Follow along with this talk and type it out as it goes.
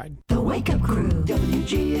The Wake Up Crew,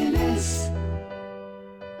 WGNS.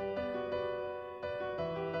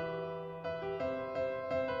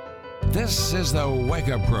 This is the Wake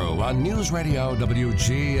Up Crew on News Radio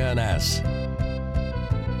WGNS.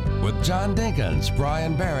 With John Dinkins,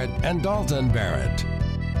 Brian Barrett, and Dalton Barrett.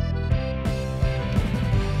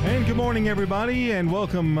 And good morning, everybody, and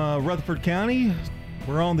welcome, Rutherford County.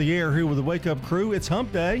 We're on the air here with the Wake Up Crew. It's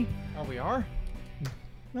Hump Day. Oh, we are?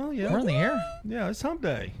 Oh, yeah. We're in the air? Yeah, it's Hump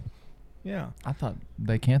Day. Yeah. I thought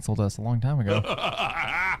they canceled us a long time ago.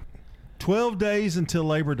 12 days until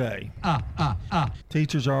Labor Day.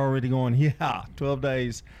 Teachers are already going, yeah, 12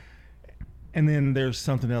 days. And then there's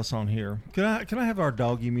something else on here. Can I have our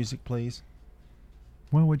doggy music, please?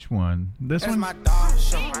 Well, which one? This one? My dog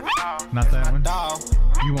show. Not that one? Dog.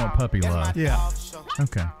 You want puppy love? Yeah.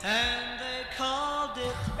 Okay. And they called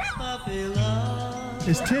it puppy love.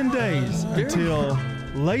 It's 10 days until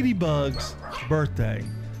Ladybug's birthday.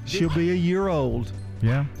 She'll be a year old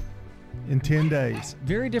Yeah. in 10 days.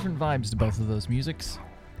 Very different vibes to both of those musics.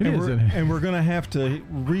 It and is, we're, isn't it? and we're going to have to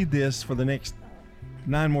read this for the next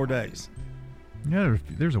 9 more days. Yeah,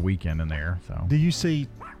 there's a weekend in there, so. Do you see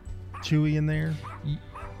Chewy in there?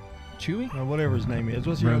 Chewy? Or whatever his name is.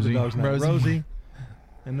 What's your other Rosie. dog's name? Rosie.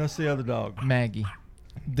 And that's the other dog. Maggie.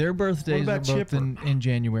 Their birthdays What are about both Chipper? in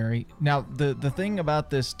January. Now, the thing about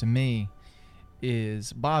this to me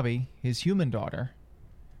is Bobby, his human daughter,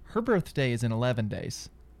 her birthday is in 11 days.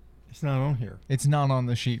 It's not on here. It's not on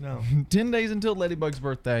the sheet. No. 10 days until Ladybug's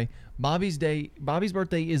birthday. Bobby's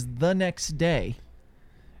birthday is the next day,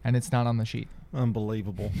 and it's not on the sheet.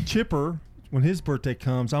 Unbelievable. Chipper, when his birthday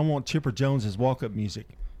comes, I want Chipper Jones's walk-up music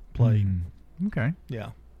played. Okay. Yeah.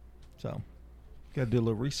 So, got to do a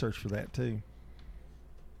little research for that, too.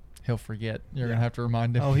 He'll forget. You're Yeah. going to have to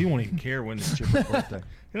remind him. Oh, he won't even care when it's Chipper's birthday.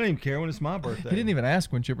 He don't even care when it's my birthday. He didn't even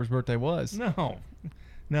ask when Chipper's birthday was. No.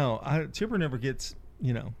 Chipper never gets,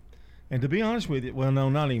 And to be honest with you, well, no,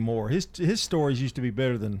 not anymore. His stories used to be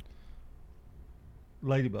better than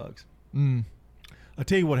Ladybug's. I'll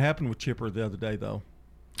tell you what happened with Chipper the other day, though.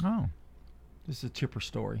 Oh. This is a Chipper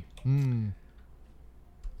story.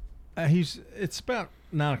 It's about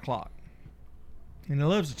 9 o'clock, and he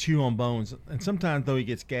loves to chew on bones. And sometimes, though, he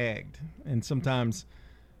gets gagged, and sometimes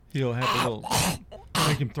he'll have a little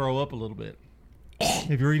make him throw up a little bit.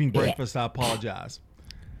 If you're eating breakfast, I apologize.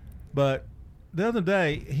 But the other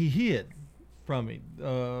day, he hid from me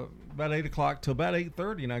about 8 o'clock till about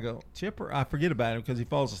 8:30, and I go, Chipper. I forget about him because he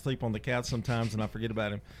falls asleep on the couch sometimes, and I forget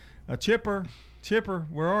about him. Chipper,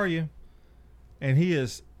 where are you? And he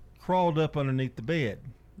is crawled up underneath the bed.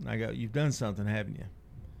 And I go, you've done something, haven't you?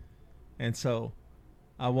 And so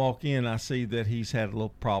I walk in, I see that he's had a little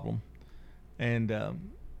problem. And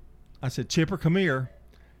I said, Chipper, come here.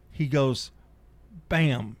 He goes,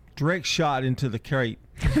 bam, direct shot into the crate.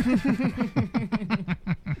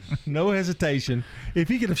 No hesitation. If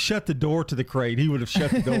he could have shut the door to the crate, he would have shut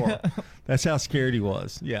the door. That's how scared he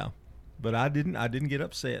was. Yeah. But I didn't get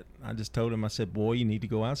upset. I just told him, I said, boy, you need to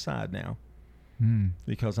go outside now.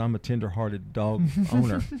 Because I'm a tender-hearted dog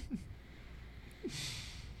owner.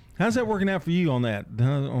 How's that working out for you on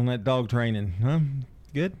that dog training? Huh?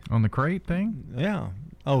 Good? On the crate thing? Yeah.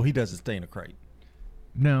 Oh, he doesn't stay in a crate.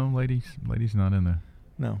 No, lady's not in the.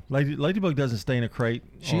 No. Ladybug doesn't stay in a crate.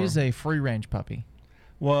 She is a free-range puppy.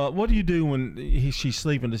 Well, what do you do when she's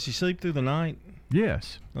sleeping? Does she sleep through the night?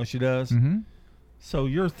 Yes. Oh, she does? Mm-hmm. So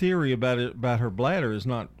your theory about her bladder is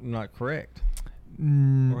not correct.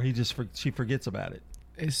 Or she forgets about it.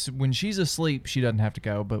 It's when she's asleep, she doesn't have to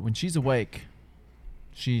go, but when she's awake,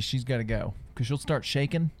 she's got to go because she'll start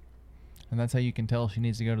shaking, and that's how you can tell she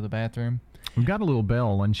needs to go to the bathroom. We've got a little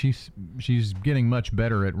bell, and she's getting much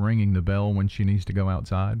better at ringing the bell when she needs to go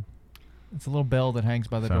outside. It's a little bell that hangs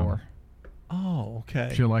by the door. Oh,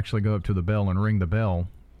 okay. She'll actually go up to the bell and ring the bell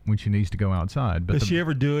when she needs to go outside. But does she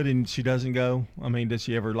ever do it and she doesn't go? I mean, does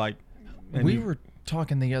she ever We were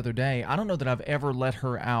talking the other day. I don't know that I've ever let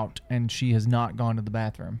her out and she has not gone to the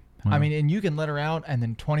bathroom. Wow. I mean, and you can let her out and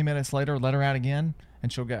then 20 minutes later let her out again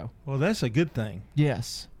and she'll go. Well, that's a good thing.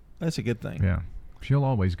 Yes. That's a good thing. Yeah. She'll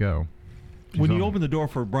always go. When you open the door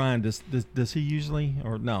for Brian, does he usually,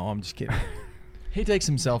 or no, I'm just kidding. He takes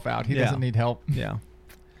himself out. He Yeah. doesn't need help. Yeah.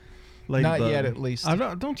 Not yet, at least.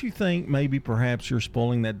 Don't you think maybe perhaps you're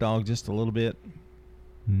spoiling that dog just a little bit?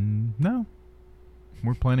 No.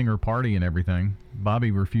 We're planning her party and everything.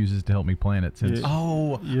 Bobby refuses to help me plan it since.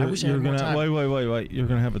 Oh, I wish I had more time. Wait. You're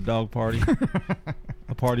gonna have a dog party,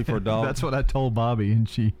 a party for a dog. That's what I told Bobby, and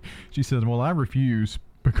she said, "Well, I refuse."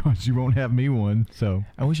 because you won't have me one. So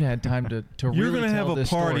I wish I had time to You're really going to have tell a this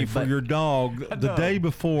party story, for but your dog the day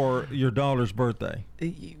before your daughter's birthday.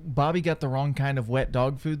 Bobby got the wrong kind of wet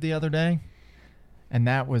dog food the other day, and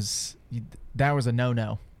that was a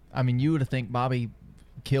no-no. I mean, you would have think Bobby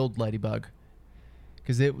killed Ladybug,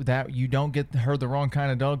 because you don't get her the wrong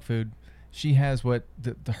kind of dog food. She has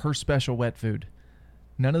her special wet food.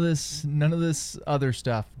 None of this other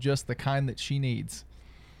stuff, just the kind that she needs.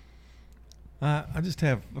 I just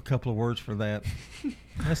have a couple of words for that.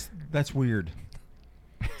 That's weird.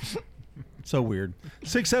 So weird.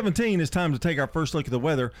 6:17 is time to take our first look at the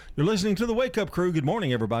weather. You're listening to the Wake Up Crew. Good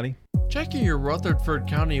morning, everybody. Checking your Rutherford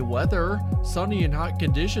County weather, sunny and hot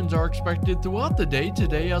conditions are expected throughout the day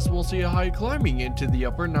today, as we'll see a high climbing into the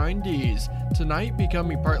upper 90s. Tonight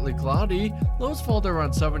becoming partly cloudy, lows fall to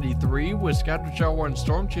around 73 with scattered shower and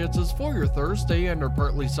storm chances for your Thursday under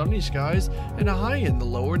partly sunny skies and a high in the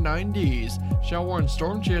lower 90s. Shower and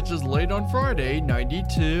storm chances late on Friday,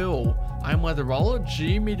 92. I'm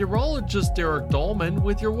weatherology meteorologist Derek Dolman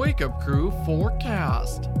with your Wake Up Crew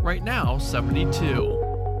forecast. Right now, 72.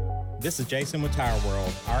 This is Jason with Tire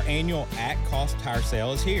World. Our annual at-cost tire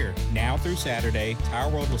sale is here. Now through Saturday, Tire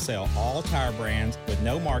World will sell all tire brands with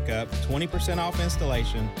no markup, 20% off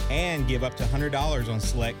installation, and give up to $100 on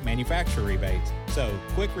select manufacturer rebates. So,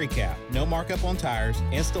 quick recap. No markup on tires,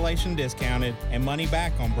 installation discounted, and money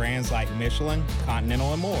back on brands like Michelin,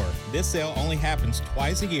 Continental, and more. This sale only happens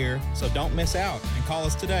twice a year, so don't miss out and call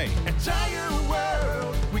us today. At Tire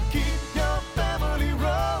World, we keep your family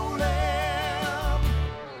rolling.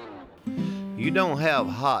 You don't have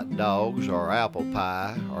hot dogs or apple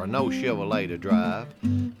pie or no Chevrolet to drive,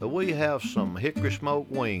 but we have some hickory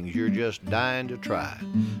smoked wings you're just dying to try.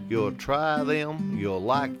 You'll try them, you'll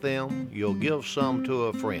like them, you'll give some to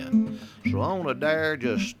a friend. So on a dare,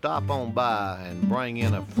 just stop on by and bring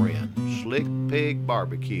in a friend. Slick Pig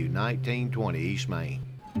Barbecue, 1920 East Main.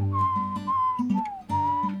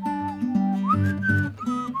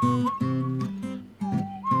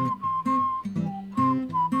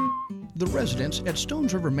 The residents at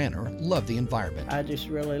Stones River Manor love the environment. I just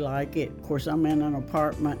really like it. Of course, I'm in an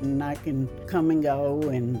apartment and I can come and go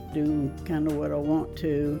and do kind of what I want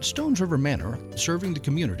to. Stones River Manor, serving the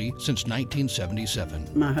community since 1977.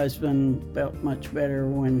 My husband felt much better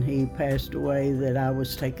when he passed away that I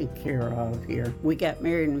was taken care of here. We got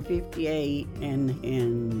married in 58 and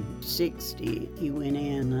in 60 he went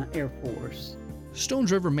in Air Force.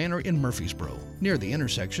 Stones River Manor in Murfreesboro, near the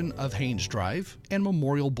intersection of Haynes Drive and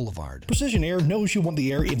Memorial Boulevard. Precision Air knows you want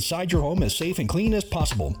the air inside your home as safe and clean as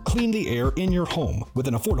possible. Clean the air in your home with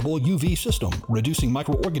an affordable UV system, reducing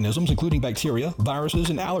microorganisms including bacteria, viruses,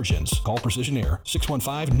 and allergens. Call Precision Air,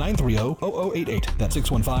 615-930-0088. That's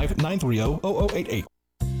 615-930-0088.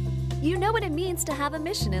 You know what it means to have a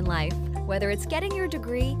mission in life. Whether it's getting your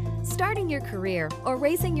degree, starting your career, or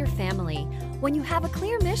raising your family, when you have a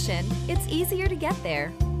clear mission, it's easier to get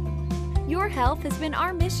there. Your health has been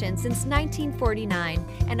our mission since 1949,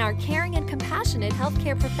 and our caring and compassionate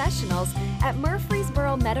healthcare professionals at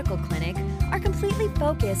Murfreesboro Medical Clinic are completely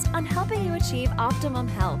focused on helping you achieve optimum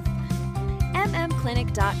health.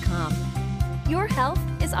 mmclinic.com. Your health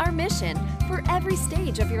is our mission for every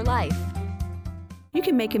stage of your life. You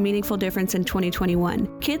can make a meaningful difference in 2021.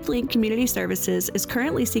 KidLink Community Services is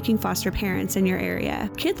currently seeking foster parents in your area.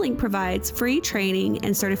 KidLink provides free training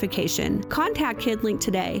and certification. Contact KidLink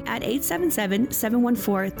today at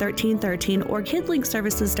 877-714-1313 or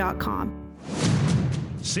kidlinkservices.com.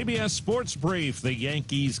 CBS Sports Brief. The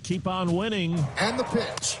Yankees keep on winning. And the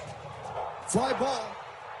pitch. Fly ball.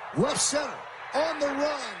 Left center. On the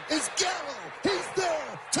run is Gallo. He's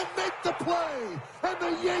there to make the play. And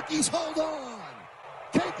the Yankees hold on.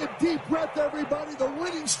 Take a deep breath, everybody. The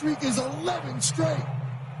winning streak is 11 straight.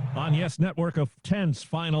 On Yes Network, a tense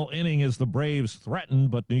final inning as the Braves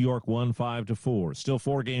threatened, but New York won 5-4. Still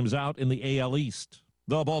 4 games out in the AL East.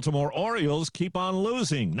 The Baltimore Orioles keep on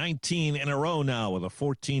losing, 19 in a row now with a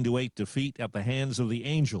 14-8 defeat at the hands of the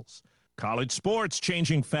Angels. College sports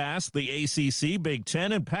changing fast. The ACC, Big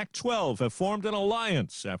Ten, and Pac-12 have formed an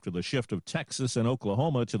alliance after the shift of Texas and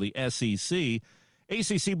Oklahoma to the SEC.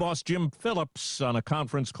 ACC boss Jim Phillips on a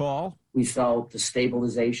conference call. We felt the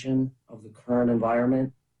stabilization of the current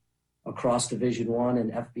environment across Division I and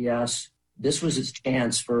FBS. This was its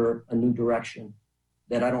chance for a new direction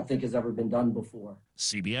that I don't think has ever been done before.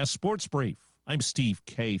 CBS Sports Brief. I'm Steve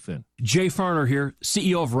Kathan. Jay Farner here,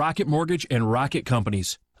 CEO of Rocket Mortgage and Rocket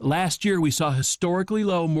Companies. Last year, we saw historically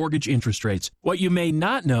low mortgage interest rates. What you may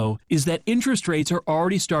not know is that interest rates are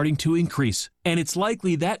already starting to increase, and it's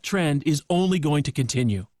likely that trend is only going to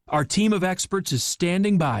continue. Our team of experts is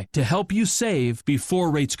standing by to help you save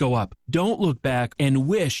before rates go up. Don't look back and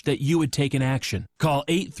wish that you had taken action. Call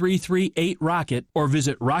 833-8ROCKET or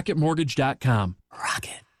visit rocketmortgage.com.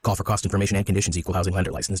 Rocket. Call for cost information and conditions. Equal housing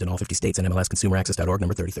lender licensed in all 50 states and MLSConsumerAccess.org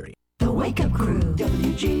number 3030. The Wake Up Crew,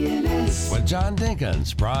 WGNS. With John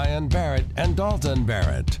Dinkins, Brian Barrett, and Dalton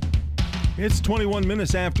Barrett. It's 21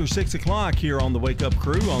 minutes after 6 o'clock here on the Wake Up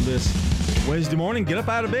Crew on this Wednesday morning. Get up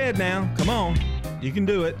out of bed now. Come on. You can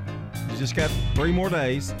do it. You just got 3 more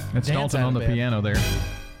days. It's Dalton on the piano there.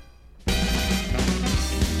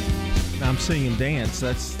 I'm seeing him dance.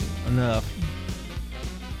 That's enough.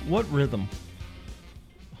 What rhythm?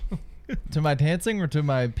 To my dancing or to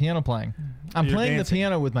my piano playing? I'm You're playing dancing. the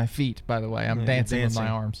piano with my feet, by the way. I'm dancing with my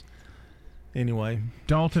arms. Anyway,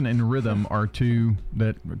 Dalton and rhythm are two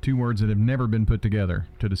words that have never been put together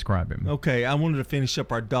to describe him. Okay, I wanted to finish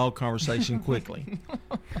up our dog conversation quickly.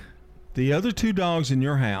 The other 2 dogs in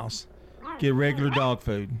your house get regular dog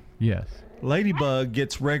food. Yes. Ladybug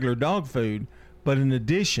gets regular dog food, but in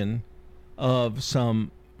addition of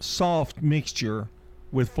some soft mixture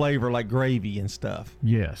with flavor like gravy and stuff.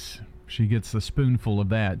 Yes. She gets a spoonful of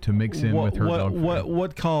that to mix in with her dog food.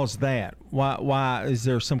 What caused that? Why is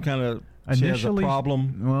there some kind of she has a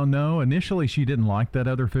problem? Well, no. Initially, she didn't like that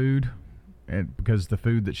other food, because the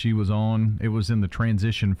food that she was on, it was in the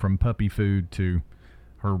transition from puppy food to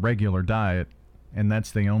her regular diet, and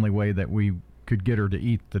that's the only way that we could get her to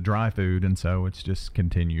eat the dry food, and so it's just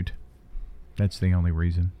continued. That's the only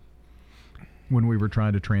reason. When we were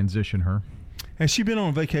trying to transition her. Has she been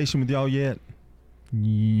on vacation with y'all yet?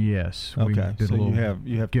 Yes. Okay, We did so a little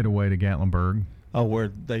you have getaway to Gatlinburg. Oh,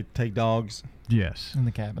 where they take dogs? Yes. In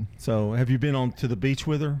the cabin. So have you been on to the beach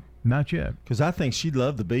with her? Not yet. Because I think she'd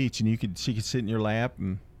love the beach, and she could sit in your lap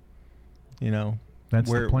and,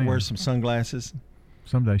 That's the plan. wear some sunglasses.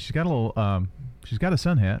 Someday. She's got a little, she's got a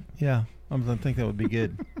sun hat. Yeah, I think that would be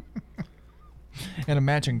good. And a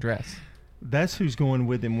matching dress. That's who's going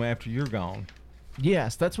with him after you're gone.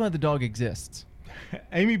 Yes, that's why the dog exists.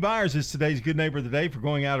 Amy Byers is today's Good Neighbor of the Day for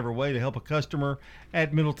going out of her way to help a customer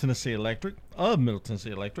at Middle Tennessee Electric.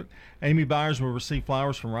 Amy Byers will receive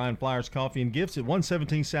flowers from Ryan Flowers Coffee and Gifts at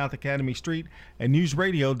 117 South Academy Street and News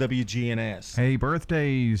Radio WGNS. Hey,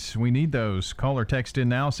 birthdays, we need those. Call or text in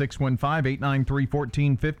now,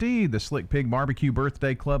 615-893-1450. The Slick Pig Barbecue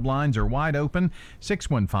Birthday Club lines are wide open,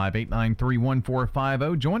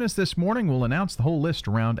 615-893-1450. Join us this morning. We'll announce the whole list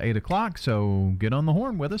around 8 o'clock, so get on the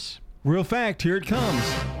horn with us. Real fact, here it comes.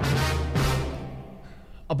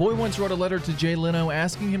 A boy once wrote a letter to Jay Leno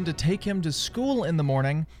asking him to take him to school in the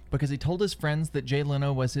morning because he told his friends that Jay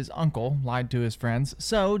Leno was his uncle, lied to his friends.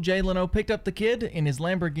 So Jay Leno picked up the kid in his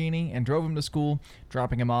Lamborghini and drove him to school.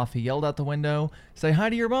 Dropping him off, he yelled out the window, "Say hi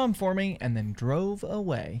to your mom for me," and then drove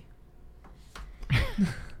away.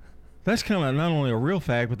 That's kind of not only a real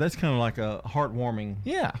fact, but that's kind of like a heartwarming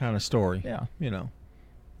kind of story. Yeah.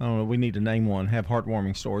 I don't know. We need to name one. Have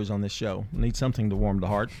heartwarming stories on this show. We need something to warm the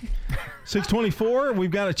heart. 624, we've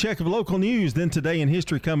got a check of local news. Then Today in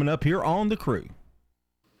History coming up here on The Crew.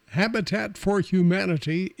 Habitat for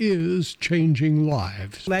Humanity is changing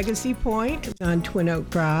lives. Legacy Point is on Twin Oak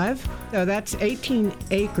Drive. So that's 18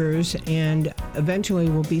 acres and eventually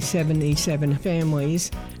will be 77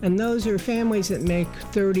 families. And those are families that make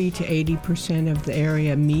 30 to 80% of the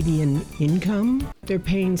area median income. They're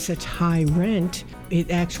paying such high rent,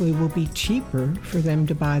 it actually will be cheaper for them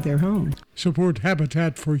to buy their home. Support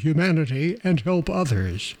Habitat for Humanity and help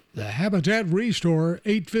others. The Habitat Restore,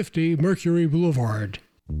 850 Mercury Boulevard.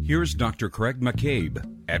 Here's Dr. Craig McCabe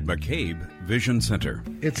at McCabe Vision Center.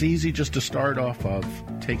 It's easy just to start off of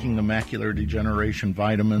taking the macular degeneration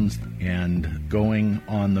vitamins and going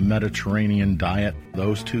on the Mediterranean diet.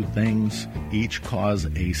 Those two things each cause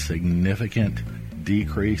a significant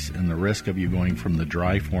decrease in the risk of you going from the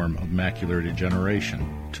dry form of macular degeneration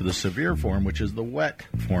to the severe form, which is the wet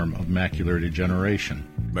form of macular degeneration.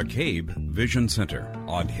 McCabe Vision Center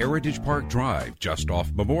on Heritage Park Drive, just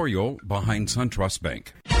off Memorial, behind SunTrust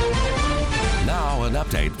Bank. Now an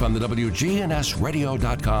update from the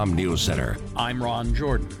WGNSradio.com News Center. I'm Ron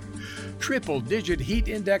Jordan. Triple-digit heat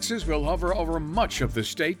indexes will hover over much of the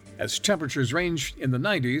state as temperatures range in the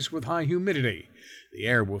 90s with high humidity. The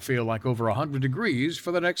air will feel like over 100 degrees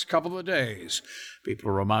for the next couple of days.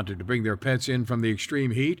 People are reminded to bring their pets in from the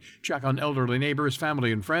extreme heat, check on elderly neighbors,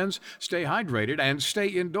 family, and friends, stay hydrated, and stay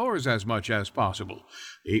indoors as much as possible.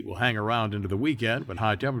 The heat will hang around into the weekend, but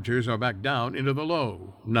high temperatures are back down into the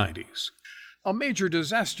low 90s. A major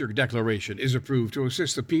disaster declaration is approved to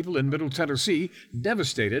assist the people in Middle Tennessee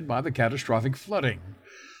devastated by the catastrophic flooding.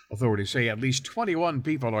 Authorities say at least 21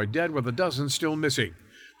 people are dead with a dozen still missing.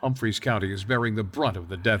 Humphreys County is bearing the brunt of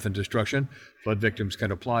the death and destruction. Flood victims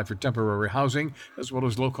can apply for temporary housing as well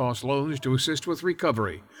as low-cost loans to assist with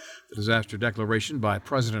recovery. The disaster declaration by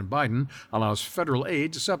President Biden allows federal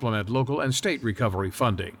aid to supplement local and state recovery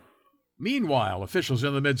funding. Meanwhile, officials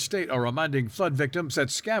in the mid-state are reminding flood victims that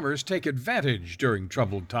scammers take advantage during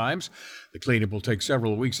troubled times. The cleanup will take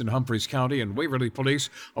several weeks in Humphreys County, and Waverly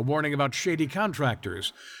Police are warning about shady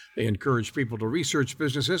contractors. They encourage people to research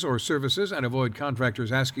businesses or services and avoid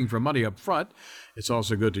contractors asking for money up front. It's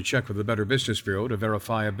also good to check with the Better Business Bureau to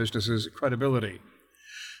verify a business's credibility.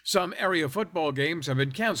 Some area football games have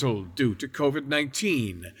been canceled due to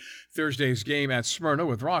COVID-19. Thursday's game at Smyrna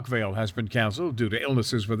with Rockvale has been canceled due to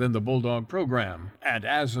illnesses within the Bulldog program. And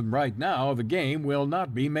as of right now, the game will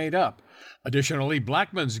not be made up. Additionally,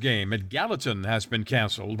 Blackman's game at Gallatin has been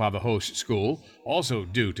canceled by the host school, also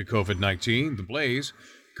due to COVID-19. The Blaze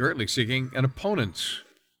currently seeking an opponent.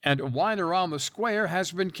 And Wine Around the Square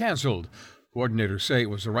has been canceled. Coordinators say it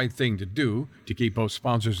was the right thing to do to keep both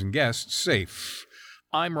sponsors and guests safe.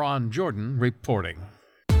 I'm Ron Jordan reporting.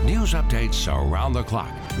 News updates around the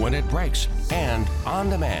clock, when it breaks, and on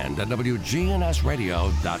demand at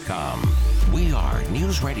WGNSradio.com. We are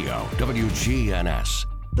News Radio WGNS.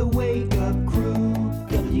 The Wake Up Crew,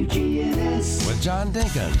 WGNS. With John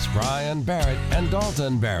Dinkins, Brian Barrett, and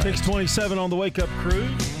Dalton Barrett. 6:27 on the Wake Up Crew.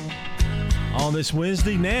 On this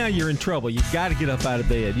Wednesday, now you're in trouble. You've got to get up out of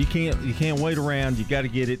bed. You can't wait around. You've got to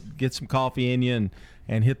get some coffee in you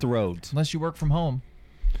and hit the roads. Unless you work from home.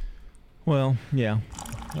 Well, yeah.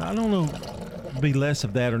 I don't know if be less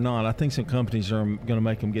of that or not. I think some companies are going to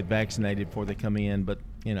make them get vaccinated before they come in, but,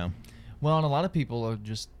 you know. Well, and a lot of people are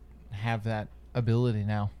just have that ability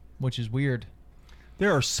now, which is weird.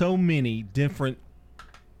 There are so many different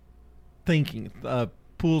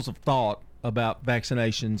pools of thought about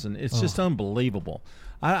vaccinations, and it's just unbelievable.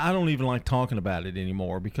 I don't even like talking about it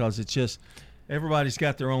anymore because it's just everybody's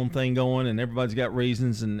got their own thing going, and everybody's got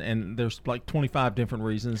reasons, and there's like 25 different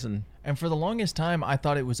reasons. And for the longest time, I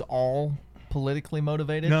thought it was all politically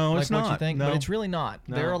motivated. No, like it's what not. You think, No. But it's really not.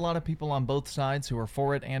 No. There are a lot of people on both sides who are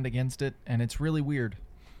for it and against it, and it's really weird.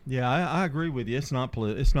 Yeah, I agree with you. It's not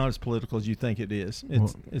it's not as political as you think it is.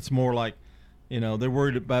 It's more like, you know, they're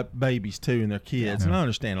worried about babies too and their kids, and I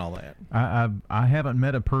understand all that. I haven't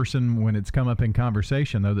met a person when it's come up in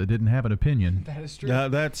conversation though that didn't have an opinion. That is true.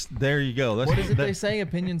 There you go. What is it they say?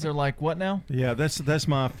 Opinions are like what now? Yeah, that's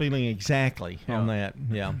my feeling exactly on that.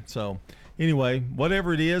 Yeah. So anyway,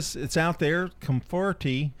 whatever it is, it's out there.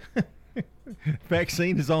 Comforty.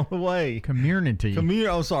 Vaccine is on the way. Community.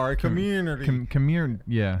 Community.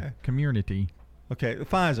 Community. Okay,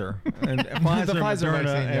 Pfizer and Pfizer, the Pfizer Moderna,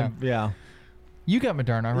 vaccine, and, yeah. You got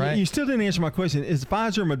Moderna, right? You still didn't answer my question. Is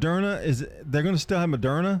Pfizer Moderna? They're going to still have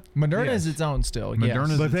Moderna? Moderna is its own still. Moderna's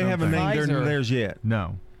yes. But they haven't named Pfizer, theirs yet.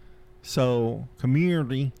 No. So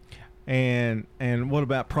community, and what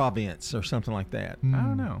about Province or something like that? I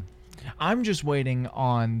don't know. I'm just waiting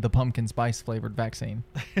on the pumpkin spice flavored vaccine.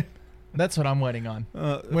 That's what I'm waiting on.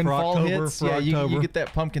 When fall hits, you get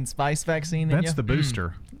that pumpkin spice vaccine. That's the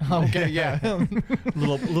booster. Okay, yeah.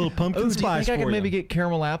 little pumpkin spice. Do you think I for could maybe you. get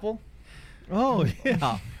caramel apple? Oh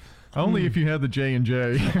yeah. Only if you have the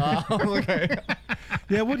J&J. Okay.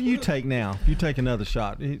 Yeah. What do you take now? If you take another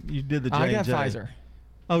shot, you did the J&J. I got Pfizer.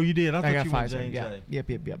 Oh, you did. I thought got you Pfizer. went J&J. Yeah.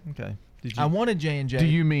 Yep. Okay. Did I wanted J&J. Do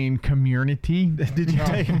you mean community? Did you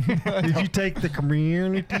take? Did you take the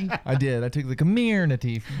community? I did. I took the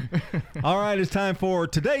community. All right, it's time for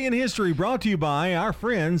Today in History, brought to you by our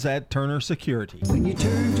friends at Turner Security. When you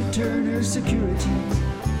turn to Turner Security,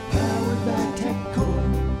 powered by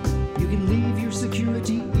TechCore, you can leave your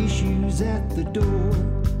security issues at the door.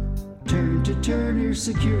 Turn to Turner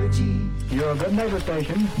Security. You're a good neighbor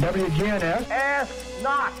station, WGNS. Ask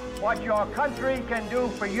not what your country can do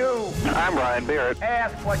for you. I'm Brian Barrett.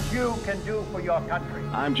 Ask what you can do for your country.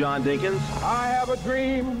 I'm John Dinkins. I have a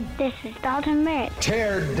dream. This is Dalton Merritt.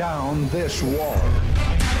 Tear down this wall.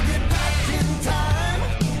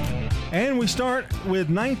 And we start with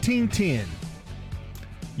 1910.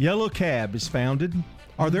 Yellow Cab is founded.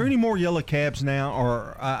 Are there any more yellow cabs now?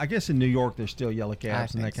 Or I guess in New York there's still yellow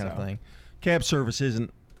cabs and that kind of thing. Cab service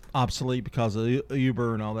isn't obsolete because of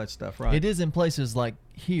Uber and all that stuff, right? It is in places like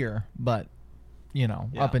here, but, you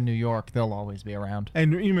know, up in New York, they'll always be around.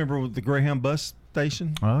 And you remember the Greyhound bus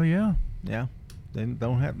station? Oh, yeah. Yeah. They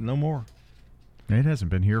don't have no more. It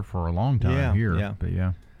hasn't been here for a long time here. Yeah. But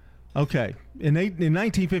yeah. Okay. In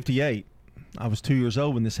 1958, I was 2 years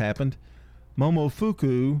old when this happened,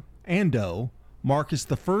 Momofuku Ando markets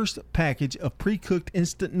the first package of pre-cooked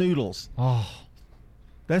instant noodles. Oh.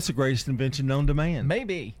 That's the greatest invention known to man.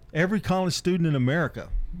 Maybe. Every college student in America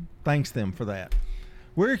thanks them for that.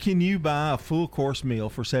 Where can you buy a full course meal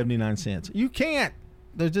for 79 cents? You can't.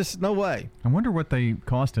 There's just no way. I wonder what they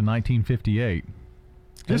cost in 1958.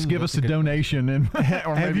 Just give us a donation. And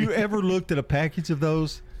Have you ever looked at a package of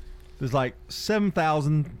those? There's like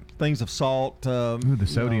 7,000 things of salt. The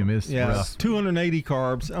sodium is rough. 280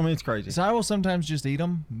 carbs. I mean, it's crazy. So I will sometimes just eat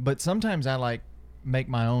them, but sometimes I make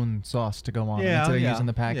my own sauce to go on instead of using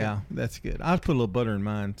the packet. Yeah, that's good. I put a little butter in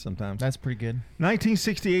mine sometimes. That's pretty good.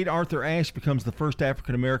 1968, Arthur Ashe becomes the first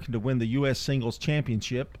African American to win the U.S. Singles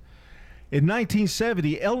Championship. In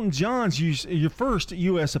 1970, Elton John's your first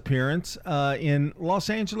U.S. appearance in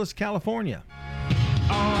Los Angeles, California.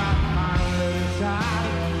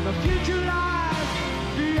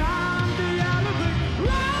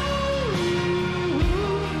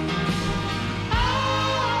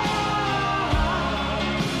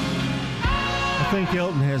 I think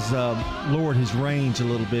Elton has lowered his range a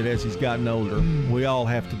little bit as he's gotten older. We all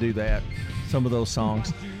have to do that. Some of those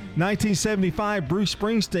songs. 1975, Bruce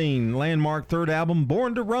Springsteen, landmark third album,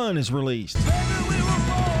 Born to Run, is released.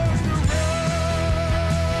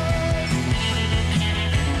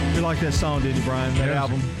 You like that song, didn't you, Brian? That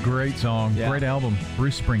album? Great song. Yeah. Great album.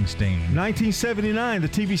 Bruce Springsteen. 1979, the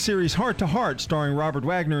TV series Heart to Heart, starring Robert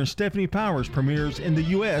Wagner and Stephanie Powers, premieres in the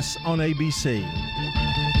U.S. on ABC.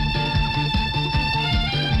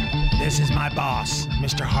 This is my boss,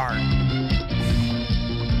 Mr. Hart.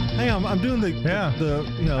 Hey, I'm doing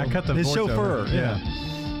I cut the his voiceover. chauffeur. Yeah.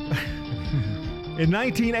 In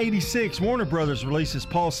 1986, Warner Brothers releases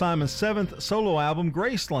Paul Simon's seventh solo album,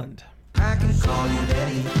 Graceland. I can call you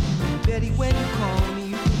Betty. Betty, when you call me,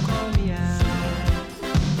 you can call me out.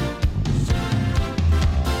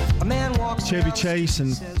 A man walks Chevy Chase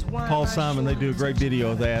and Paul Simon, they do a great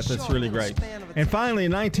video of that. That's really great. And finally,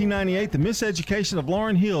 in 1998, the Miseducation of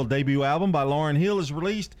Lauryn Hill debut album by Lauryn Hill is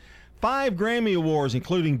released. 5 Grammy Awards,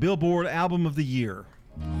 including Billboard Album of the Year.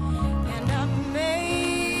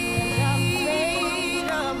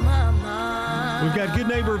 We've got Good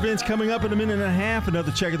Neighbor events coming up in a minute and a half.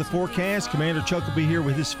 Another check of the forecast. Commander Chuck will be here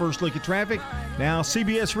with his first look at traffic. Now,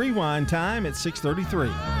 CBS Rewind time at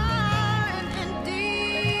 6:33.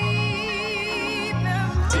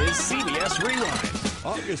 It's CBS Rewind,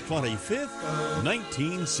 August 25th,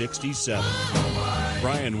 1967.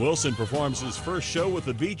 Brian Wilson performs his first show with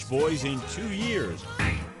the Beach Boys in 2 years.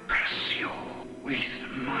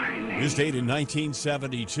 This date in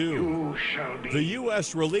 1972, the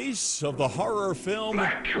U.S. release of the horror film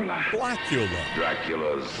Blackula.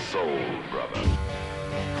 Dracula's soul brother.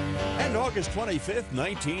 And August 25th,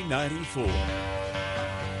 1994.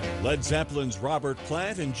 Led Zeppelin's Robert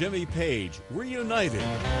Plant and Jimmy Page reunited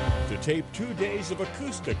to tape 2 days of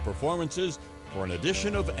acoustic performances for an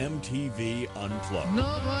edition of MTV Unplugged.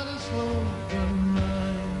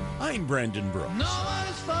 I'm Brendan Brooks.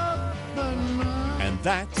 And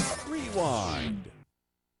that's Rewind.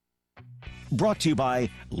 Brought to you by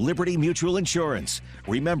Liberty Mutual Insurance.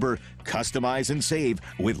 Remember, customize and save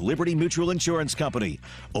with Liberty Mutual Insurance Company.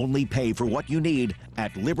 Only pay for what you need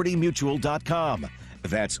at libertymutual.com.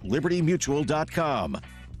 That's libertymutual.com.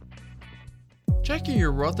 Checking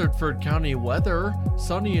your Rutherford County weather.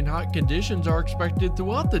 Sunny and hot conditions are expected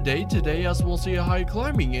throughout the day today, as we'll see a high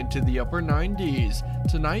climbing into the upper 90s.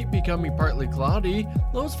 Tonight becoming partly cloudy.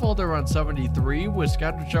 Lows fall to around 73 with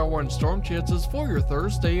scattered shower and storm chances for your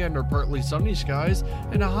Thursday under partly sunny skies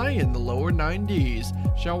and a high in the lower 90s.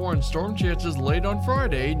 Shower and storm chances late on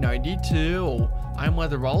Friday, 92. I'm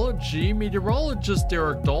weatherology meteorologist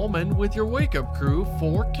Derek Dahlman with your Wake Up Crew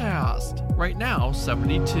forecast. Right now,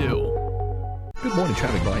 72. Good morning.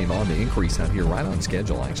 Traffic volume on the increase out here, right on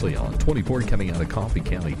schedule actually on 24 coming out of Coffee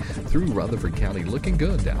County through Rutherford County. Looking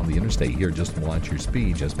good down the interstate here. Just watch your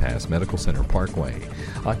speed just past Medical Center Parkway.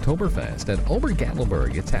 Oktoberfest at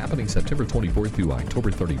Ober-Gatlinburg. It's happening September 24th through October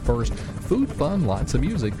 31st. Food, fun, lots of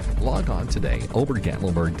music. Log on today,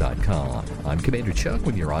 obergatlinburg.com. I'm Commander Chuck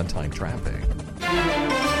with your on-time traffic.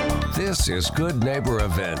 This is Good Neighbor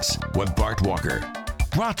Events with Bart Walker.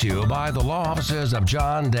 Brought to you by the law offices of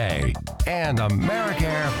John Day and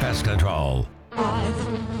AmeriCare Pest Control.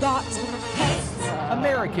 I've got pests.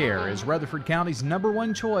 AmeriCare is Rutherford County's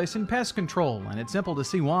 #1 choice in pest control, and it's simple to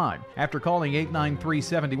see why. After calling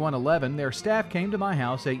 893-7111, their staff came to my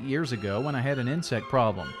house 8 years ago when I had an insect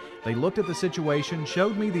problem. They looked at the situation,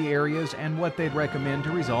 showed me the areas and what they'd recommend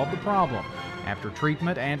to resolve the problem. After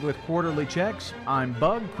treatment and with quarterly checks, I'm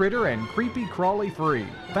bug, critter, and creepy crawly free.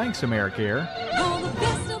 Thanks, AmeriCare. Call the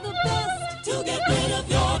best of the best to get rid of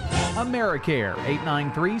your pest. AmeriCare,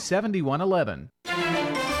 893-7111.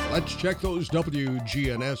 Let's check those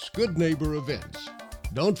WGNS Good Neighbor events.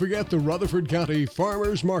 Don't forget the Rutherford County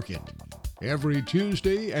Farmers Market. every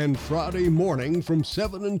Tuesday and Friday morning from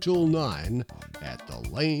 7 until 9 at the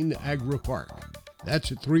Lane Agri Park.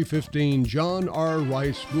 That's at 315 John R.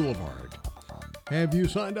 Rice Boulevard. Have you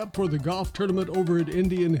signed up for the golf tournament over at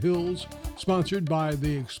Indian Hills, sponsored by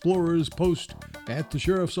the Explorers Post at the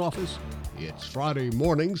Sheriff's Office? It's Friday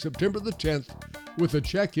morning, September the 10th, with a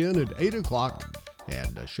check-in at 8 o'clock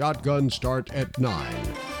and a shotgun start at 9.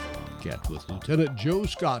 Get with Lieutenant Joe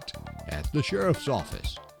Scott at the Sheriff's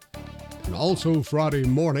Office. And also Friday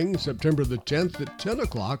morning, September the 10th at 10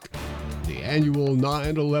 o'clock, the annual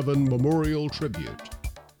 9/11 Memorial Tribute.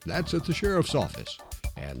 That's at the Sheriff's Office,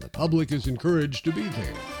 and the public is encouraged to be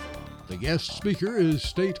there. The guest speaker is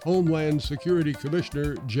State Homeland Security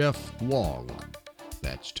Commissioner Jeff Long.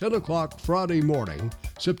 That's 10 o'clock Friday morning,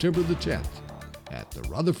 September the 10th, at the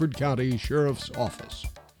Rutherford County Sheriff's Office.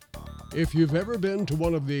 If you've ever been to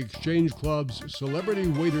one of the Exchange Club's Celebrity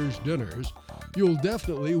Waiters dinners, you'll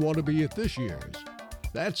definitely want to be at this year's.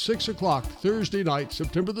 That's 6 o'clock Thursday night,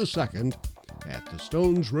 September the 2nd, at the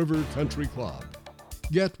Stones River Country Club.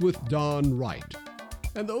 Get with Don Wright.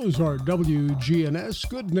 And those are WGNS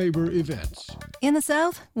Good Neighbor events. In the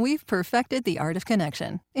South, we've perfected the art of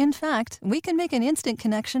connection. In fact, we can make an instant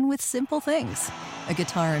connection with simple things. A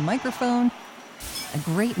guitar and microphone, a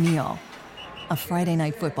great meal, a Friday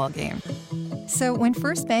night football game. So when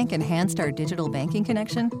First Bank enhanced our digital banking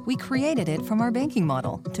connection, we created it from our banking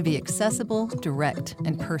model to be accessible, direct,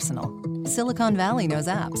 and personal. Silicon Valley knows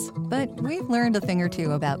apps, but we've learned a thing or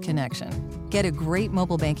two about connection. Get a great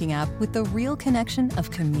mobile banking app with the real connection of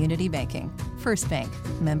community banking. First Bank,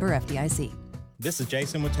 member FDIC. This is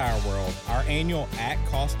Jason with Tire World. Our annual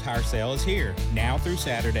at-cost tire sale is here. Now through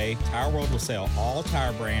Saturday, Tire World will sell all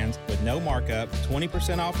tire brands with no markup,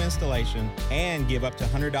 20% off installation, and give up to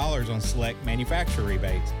 $100 on select manufacturer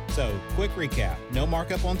rebates. So, quick recap. No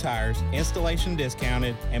markup on tires, installation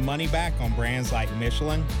discounted, and money back on brands like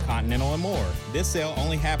Michelin, Continental, and more. This sale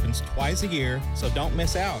only happens twice a year, so don't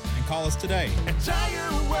miss out and call us today. At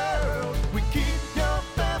Tire World, we keep your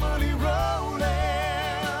family rolling.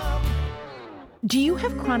 Do you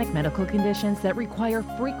have chronic medical conditions that require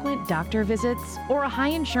frequent doctor visits or a high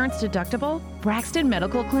insurance deductible? Braxton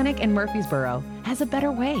Medical Clinic in Murfreesboro has a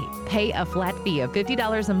better way. Pay a flat fee of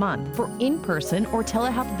 $50 a month for in-person or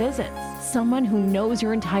telehealth visits. Someone who knows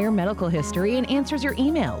your entire medical history and answers your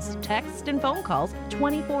emails, texts, and phone calls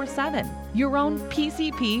 24/7. Your own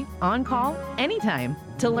PCP on call anytime.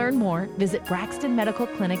 To learn more, visit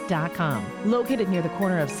BraxtonMedicalClinic.com, located near the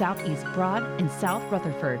corner of Southeast Broad and South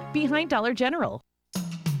Rutherford, behind Dollar General.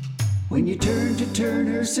 When you turn to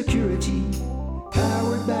Turner Security,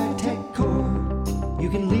 powered by TechCore,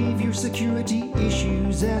 you can leave your security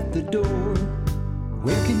issues at the door.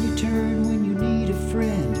 Where can you turn when you need a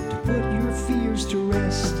friend to put your fears to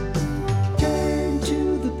rest? Turn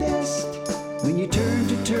to the best when you turn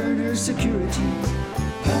to Turner Security,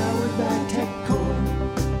 powered by TechCore.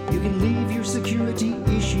 You can leave your security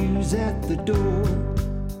issues at the door.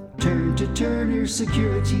 Turn to Turner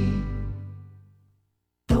Security.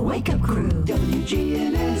 The Wake Up Crew,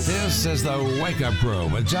 WGNS. This is the Wake Up Crew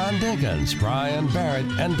with John Dinkins, Brian Barrett,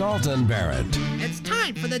 and Dalton Barrett. It's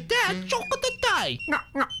time for the dad joke of the day.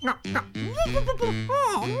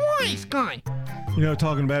 Oh, nice guy. You know,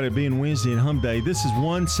 talking about it being Wednesday and Hump Day, this is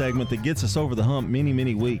one segment that gets us over the hump many,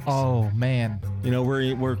 many weeks. Oh, man. You know,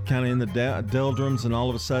 we're kind of in the doldrums, and all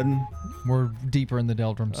of a sudden... We're deeper in the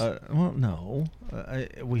doldrums. Well, no.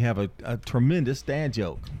 We have a tremendous dad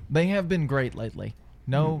joke. They have been great lately.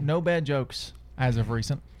 No bad jokes as of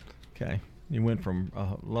recent. Okay. You went from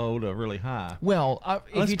low to really high. Well,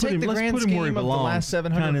 if you take the grand scheme of the last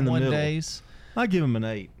 701 days... I'll give him an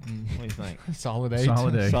 8. What do you think? Solid 8.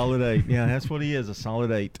 Solid 8. Yeah, that's what he is, a solid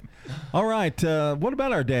 8. All right. What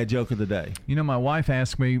about our dad joke of the day? You know, my wife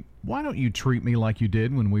asked me, why don't you treat me like you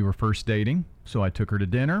did when we were first dating? So I took her to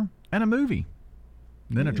dinner and a movie.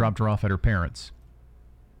 Then I dropped her off at her parents'.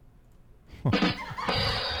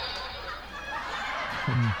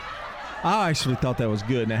 I actually thought that was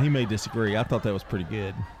good. Now, he may disagree. I thought that was pretty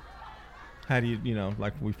good. How do you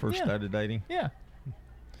like we first started dating? Yeah.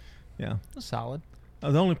 Yeah. That's solid.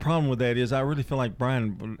 The only problem with that is I really feel like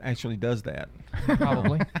Brian actually does that.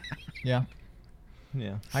 Probably. Yeah.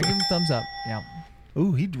 Yeah. I give him a thumbs up. Yeah.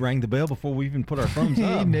 Ooh, he rang the bell before we even put our thumbs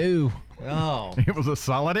up. He knew. Oh. It was a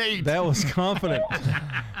solid 8. That was confident.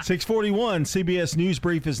 641 CBS News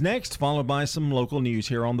Brief is next, followed by some local news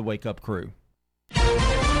here on the Wake Up Crew.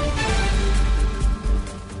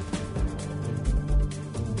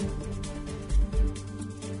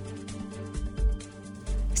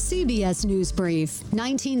 CBS News Brief.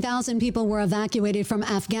 19,000 people were evacuated from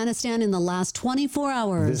Afghanistan in the last 24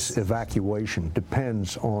 hours. This evacuation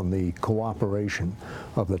depends on the cooperation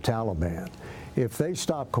of the Taliban. If they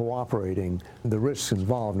stop cooperating, the risks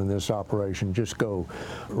involved in this operation just go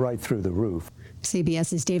right through the roof.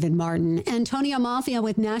 CBS's David Martin. Antonia Mafia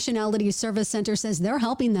with Nationality Service Center says they're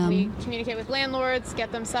helping them. We communicate with landlords,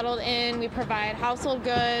 get them settled in. We provide household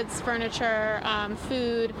goods, furniture,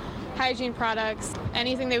 food, hygiene products,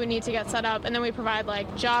 anything they would need to get set up. And then we provide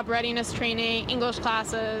like job readiness training, English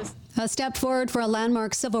classes. A step forward for a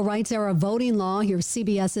landmark civil rights era voting law. Here's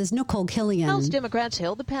CBS's Nicole Killian. House Democrats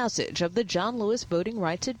hailed the passage of the John Lewis Voting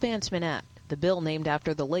Rights Advancement Act. The bill, named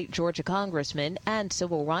after the late Georgia congressman and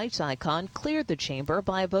civil rights icon, cleared the chamber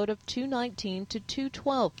by a vote of 219 to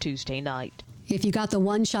 212 Tuesday night. If you got the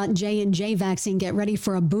one-shot J&J vaccine, get ready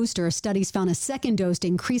for a booster. Studies found a second dose to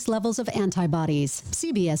increase levels of antibodies.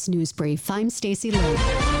 CBS News Brief. I'm Stacey Lynn.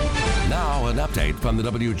 Now an update from the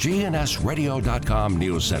WGNSradio.com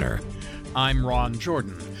News Center. I'm Ron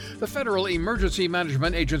Jordan. The Federal Emergency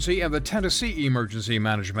Management Agency and the Tennessee Emergency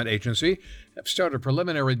Management Agency have started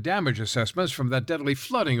preliminary damage assessments from that deadly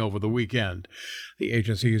flooding over the weekend. The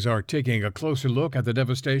agencies are taking a closer look at the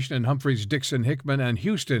devastation in Humphreys, Dixon, Hickman, and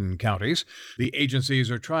Houston counties. The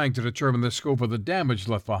agencies are trying to determine the scope of the damage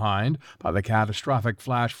left behind by the catastrophic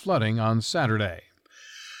flash flooding on Saturday.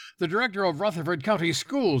 The director of Rutherford County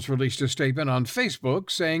Schools released a statement on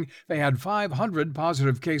Facebook saying they had 500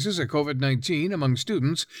 positive cases of COVID-19 among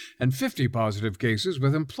students and 50 positive cases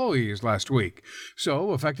with employees last week.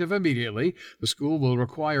 So, effective immediately, the school will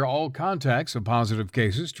require all contacts of positive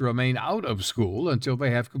cases to remain out of school until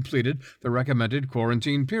they have completed the recommended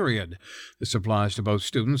quarantine period. This applies to both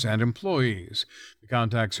students and employees. The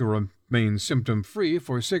contacts who remain symptom-free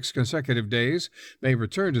for 6 consecutive days may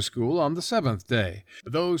return to school on the 7th day.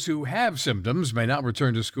 Those who have symptoms may not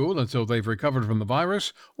return to school until they've recovered from the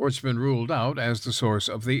virus or it's been ruled out as the source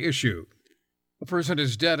of the issue. A person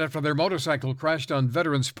is dead after their motorcycle crashed on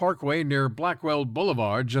Veterans Parkway near Blackwell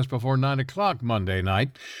Boulevard just before 9 o'clock Monday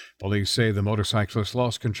night. Police say the motorcyclist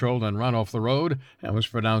lost control and ran off the road and was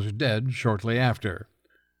pronounced dead shortly after.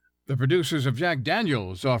 The producers of Jack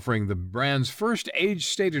Daniel's offering the brand's first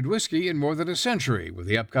age-stated whiskey in more than a century with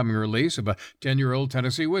the upcoming release of a 10-year-old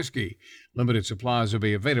Tennessee whiskey. Limited supplies will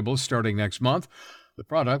be available starting next month. The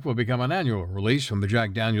product will become an annual release from the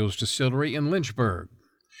Jack Daniel's distillery in Lynchburg.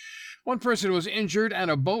 One person was injured and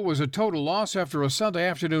a boat was a total loss after a Sunday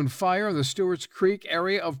afternoon fire in the Stewart's Creek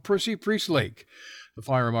area of Percy Priest Lake. The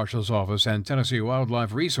Fire Marshal's Office and Tennessee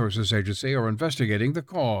Wildlife Resources Agency are investigating the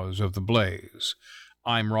cause of the blaze.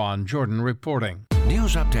 I'm Ron Jordan reporting.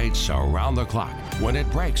 News updates around the clock, when it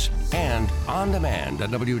breaks, and on demand at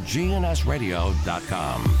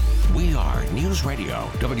WGNSradio.com. We are News Radio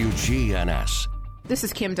WGNS. This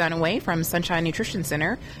is Kim Dunaway from Sunshine Nutrition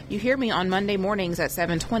Center. You hear me on Monday mornings at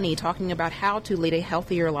 7:20 talking about how to lead a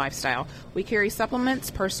healthier lifestyle. We carry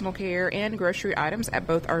supplements, personal care, and grocery items at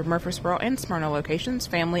both our Murfreesboro and Smyrna locations,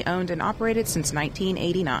 family owned and operated since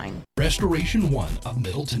 1989. Restoration One of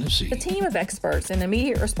Middle Tennessee. A team of experts and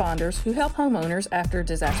immediate responders who help homeowners after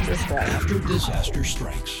disaster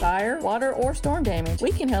strikes. Fire, water, or storm damage,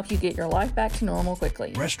 we can help you get your life back to normal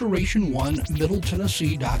quickly.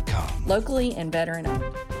 RestorationOneMiddleTennessee.com. Locally and veteran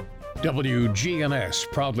owned. WGNS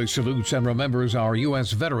proudly salutes and remembers our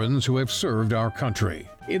U.S. veterans who have served our country.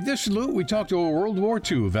 In this salute, we talk to a World War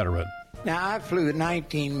II veteran. Now, I flew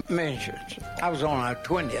 19 missions. I was on our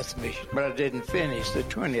 20th mission, but I didn't finish the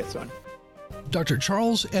 20th one. Dr.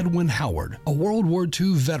 Charles Edwin Howard, a World War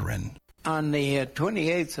II veteran. On the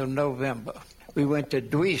 28th of November, we went to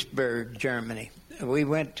Duisburg, Germany. We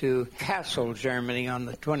went to Kassel, Germany on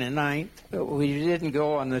the 29th, but we didn't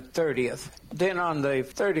go on the 30th. Then on the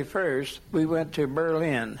 31st, we went to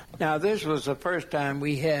Berlin. Now, this was the first time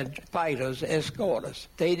we had fighters escort us.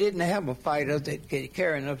 They didn't have a fighter that could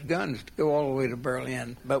carry enough guns to go all the way to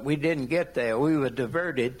Berlin, but we didn't get there. We were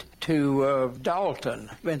diverted to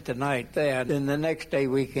Dalton, spent the night there. Then the next day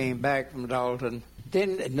we came back from Dalton.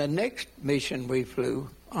 Then the next mission we flew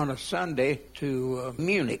on a Sunday to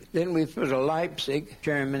Munich. Then we flew to Leipzig,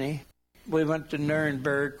 Germany. We went to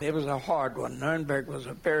Nuremberg. It was a hard one. Nuremberg was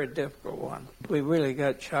a very difficult one. We really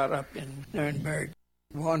got shot up in Nuremberg.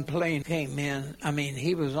 One plane came in.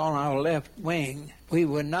 He was on our left wing. We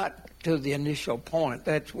were not to the initial point.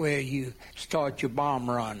 That's where you start your bomb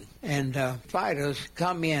run. And fighters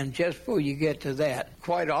come in just before you get to that.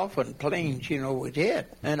 Quite often, planes, would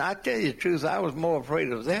hit. And I tell you the truth, I was more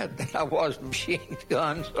afraid of that than I was machine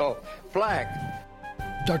guns or flak.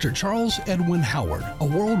 Dr. Charles Edwin Howard, a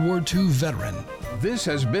World War II veteran. This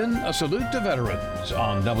has been a Salute to Veterans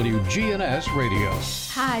on WGNS Radio.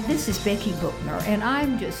 Hi, this is Becky Bookner, and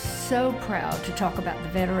I'm just so proud to talk about the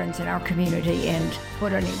veterans in our community and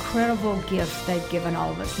what an incredible gift they've given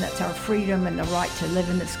all of us, and that's our freedom and the right to live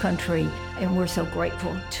in this country, and we're so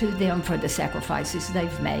grateful to them for the sacrifices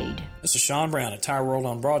they've made. This is Sean Brown at Tire World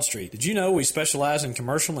on Broad Street. Did you know we specialize in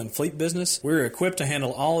commercial and fleet business? We're equipped to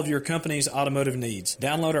handle all of your company's automotive needs.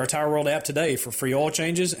 Download our Tire World app today for free oil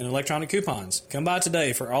changes and electronic coupons. Come by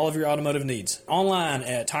today for all of your automotive needs. Online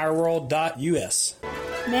at tireworld.us.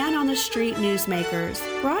 Man on the Street Newsmakers,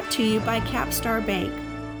 brought to you by Capstar Bank.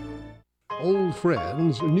 Old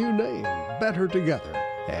friends, new name, better together,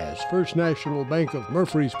 as First National Bank of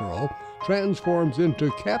Murfreesboro transforms into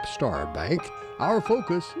Capstar Bank. Our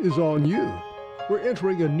focus is on you. We're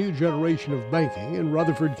entering a new generation of banking in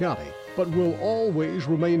Rutherford County, but will always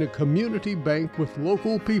remain a community bank with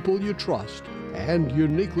local people you trust and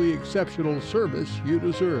uniquely exceptional service you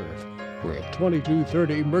deserve. We're at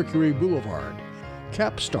 2230 Mercury Boulevard.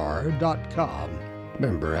 Capstar.com.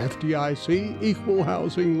 Member FDIC, Equal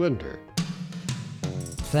Housing Lender.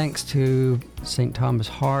 Thanks to St. Thomas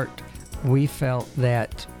Heart, we felt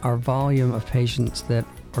that our volume of patients that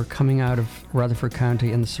are coming out of Rutherford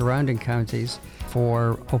County and the surrounding counties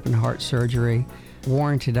for open heart surgery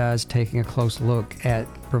warranted us taking a close look at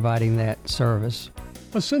providing that service.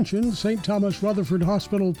 Ascension St. Thomas Rutherford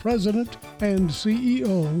Hospital President and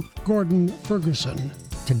CEO Gordon Ferguson.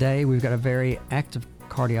 Today we've got a very active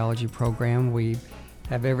cardiology program. We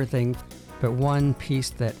have everything, but one piece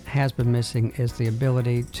that has been missing is the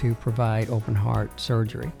ability to provide open heart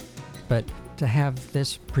surgery. But to have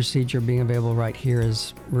this procedure being available right here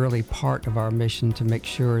is really part of our mission to make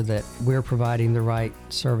sure that we're providing the right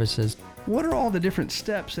services. What are all the different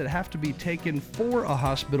steps that have to be taken for a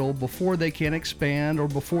hospital before they can expand or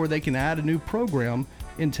before they can add a new program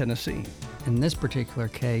in Tennessee? In this particular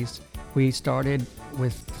case, we started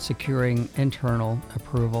with securing internal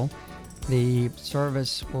approval. The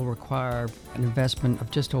service will require an investment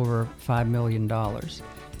of just over $5 million.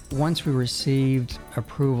 Once we received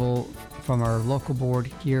approval from our local board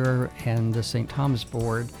here and the St. Thomas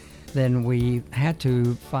board, then we had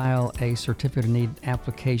to file a certificate of need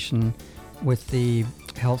application with the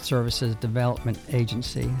Health Services Development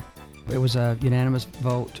Agency. It was a unanimous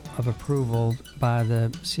vote of approval by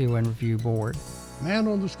the CON Review Board. Man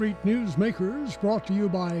on the Street Newsmakers, brought to you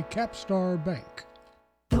by Capstar Bank.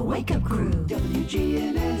 The Wake Up Crew,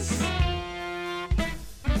 WGNS.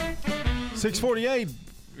 648.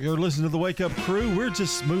 You're listening to the Wake Up Crew. We're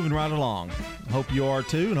just moving right along. Hope you are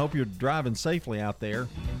too, and hope you're driving safely out there.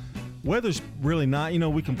 Weather's really not,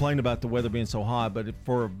 we complain about the weather being so hot, but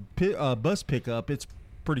for a bus pickup, it's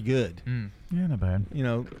pretty good. Yeah, not bad.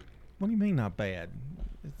 What do you mean not bad?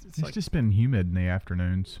 It's like, just been humid in the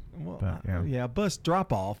afternoons. Well, but, yeah, bus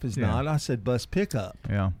drop-off is not. I said bus pickup.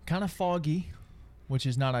 Yeah. Kind of foggy, which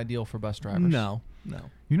is not ideal for bus drivers. No.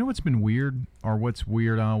 You know what's been weird, or what's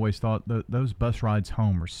weird, I always thought, those bus rides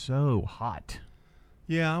home are so hot.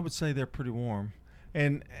 Yeah, I would say they're pretty warm.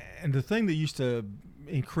 And the thing that used to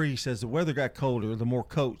increase as the weather got colder, the more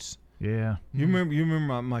coats. Yeah. You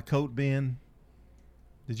remember my coat bin?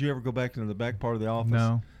 Did you ever go back into the back part of the office?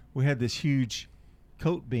 No. We had this huge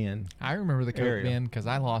coat bin. I remember the coat bin because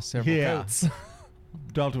I lost several coats.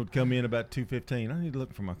 Dalton would come in about 2:15. I need to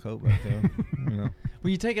look for my coat right there.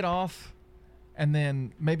 Well, you take it off, and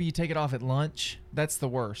then maybe you take it off at lunch. That's the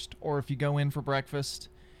worst. Or if you go in for breakfast,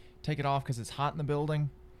 take it off because it's hot in the building.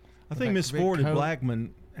 I think Miss Ford at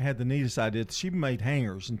Blackman had the neatest idea. She made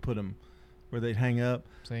hangers and put them where they'd hang up.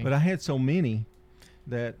 See? But I had so many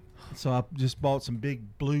so I just bought some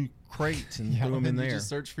big blue crates and threw them in there. You just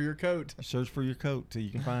search for your coat. Search for your coat till you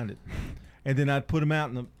can find it. And then I'd put them out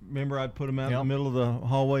in the middle of the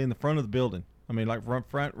hallway in the front of the building. I mean, like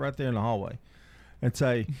front right there in the hallway, and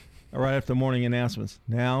say, right after the morning announcements,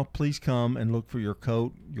 now please come and look for your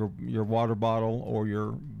coat, your water bottle, or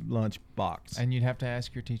your lunch box. And you'd have to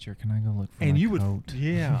ask your teacher, "Can I go look for my coat?" Would,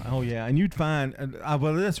 yeah, oh yeah, and you'd find.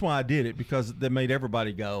 Well, that's why I did it, because they made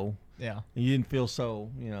everybody go. Yeah, and you didn't feel so,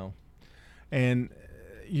 and.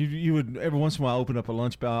 You would every once in a while open up a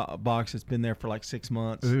lunch box that's been there for like 6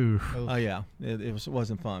 months. Ooh. Oh yeah, it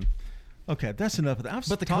wasn't fun. Okay, that's enough of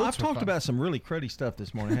that. I've talked about some really cruddy stuff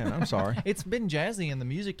this morning. I'm sorry. It's been jazzy in the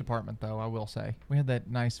music department, though, I will say. We had that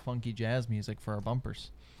nice funky jazz music for our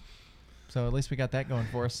bumpers, so at least we got that going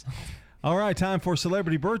for us. All right, time for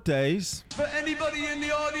celebrity birthdays. For anybody in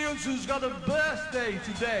the audience who's got a birthday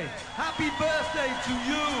today, happy birthday to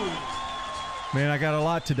you. Man, I got a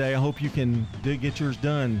lot today. I hope you can get yours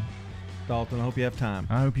done Dalton. I hope you have time.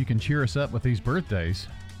 I hope you can cheer us up with these birthdays.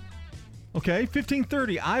 Okay,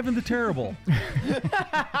 1530, Ivan the Terrible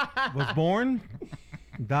was born,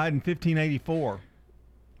 died in 1584.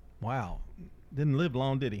 Wow. Didn't live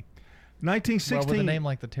long, did he? 1916. Well, with a name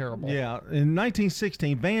like the Terrible. Yeah. In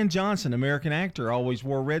 1916, Van Johnson, American actor, always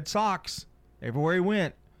wore red socks everywhere he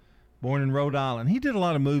went. Born in Rhode Island. He did a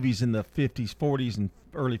lot of movies in the 50s, 40s, and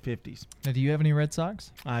early 50s. Now, do you have any red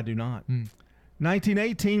socks? I do not.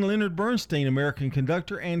 1918, Leonard Bernstein, American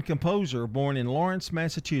conductor and composer, born in Lawrence,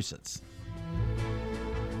 Massachusetts.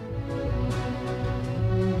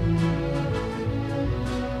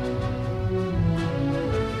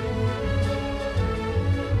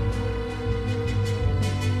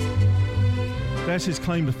 That's his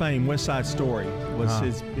claim to fame. West Side Story was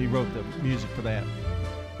his. He wrote the music for that,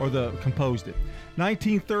 or composed it.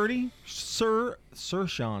 1930, Sir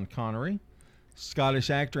Sean Connery, Scottish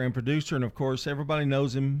actor and producer, and of course everybody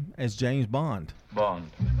knows him as James Bond. Bond.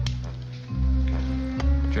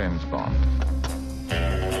 James Bond.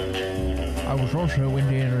 I was also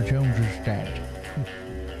Indiana Jones's dad.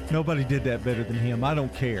 Nobody did that better than him. I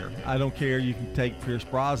don't care. You can take Pierce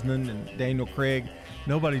Brosnan and Daniel Craig.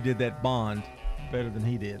 Nobody did that Bond better than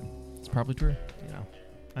he did. It's probably true. Yeah,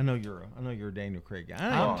 I know you're a Daniel Craig guy.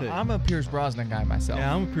 I'm a Pierce Brosnan guy myself.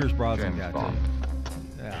 Yeah, I'm a Pierce Brosnan guy Bond. too.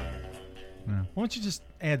 Yeah. Why don't you just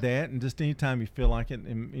add that, and just anytime you feel like it,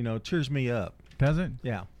 and it cheers me up. Does it?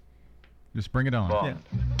 Yeah. Just bring it on. Bond.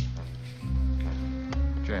 Yeah.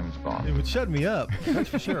 James Bond. It would shut me up, that's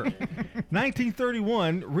for sure.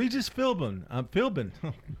 1931, Regis Philbin,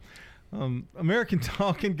 American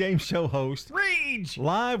talk and game show host. Reg!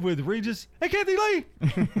 Live with Regis. Hey, Kathy Lee!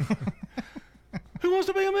 Who Wants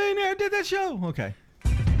to Be a Millionaire? Did that show. Okay.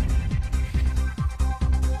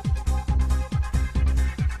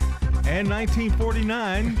 And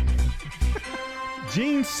 1949,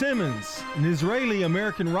 Gene Simmons, an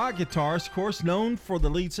Israeli-American rock guitarist, of course, known for the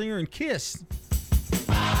lead singer in Kiss.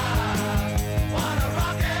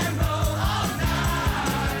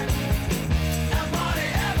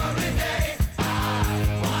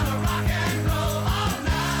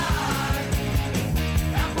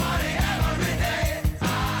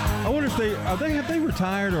 Have they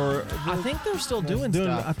retired, or I think they're still doing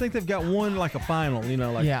stuff. I think they've got one, like a final,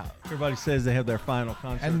 everybody says they have their final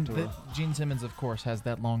concert and tour. Gene Simmons, of course, has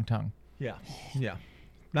that long tongue. Yeah.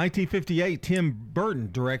 1958, Tim Burton,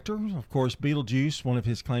 director, of course, Beetlejuice, one of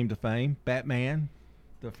his claim to fame, Batman,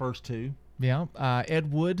 the first two. Yeah,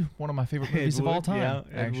 Ed Wood, one of my favorite movies of all time,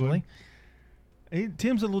 actually.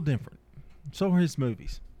 Tim's a little different. So are his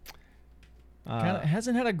movies.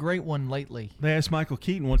 Hasn't had a great one lately. They asked Michael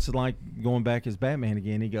Keaton what's it like going back as Batman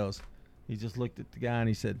again. He just looked at the guy and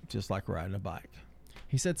he said, just like riding a bike.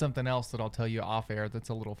 He said something else that I'll tell you off air that's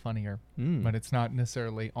a little funnier, but it's not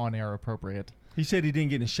necessarily on air appropriate. He said he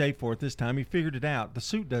didn't get in shape for it this time. He figured it out. The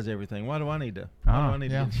suit does everything. Why do I need to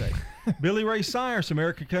get in shape? Billy Ray Cyrus,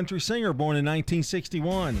 American country singer, born in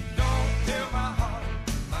 1961. Don't tell my heart,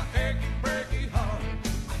 my achy, breaky heart,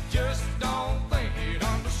 just don't think you'd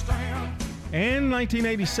understand. And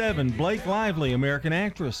 1987, Blake Lively, American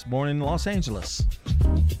actress, born in Los Angeles.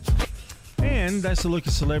 And that's the look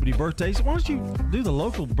at celebrity birthdays. Why don't you do the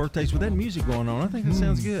local birthdays with that music going on? I think that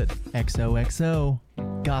sounds good. XOXO,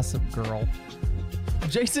 Gossip Girl.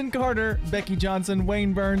 Jason Carter, Becky Johnson,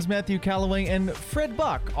 Wayne Burns, Matthew Calloway, and Fred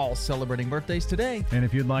Buck all celebrating birthdays today. And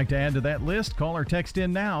if you'd like to add to that list, call or text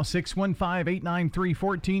in now,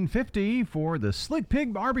 615-893-1450 for the Slick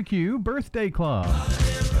Pig Barbecue Birthday Club.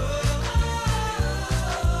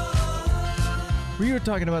 We were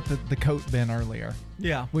talking about the coat bin earlier.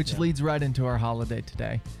 Yeah. Which leads right into our holiday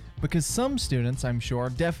today. Because some students, I'm sure,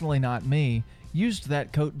 definitely not me, used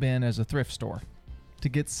that coat bin as a thrift store to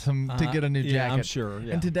get to get a new jacket. Yeah, I'm sure.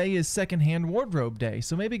 Yeah. And today is Secondhand Wardrobe Day,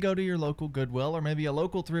 so maybe go to your local Goodwill or maybe a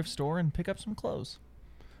local thrift store and pick up some clothes.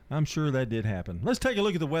 I'm sure that did happen. Let's take a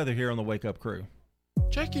look at the weather here on the Wake Up Crew.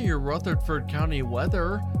 Checking your Rutherford County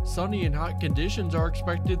weather, sunny and hot conditions are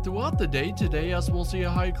expected throughout the day today as we'll see a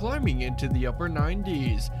high climbing into the upper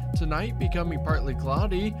 90s. Tonight becoming partly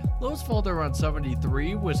cloudy, lows fall to around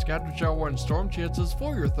 73 with scattered shower and storm chances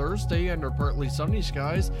for your Thursday under partly sunny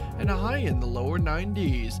skies and a high in the lower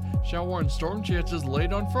 90s. Shower and storm chances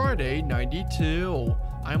late on Friday, 92.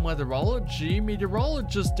 I'm weatherology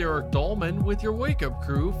meteorologist Derek Dahlman with your Wake Up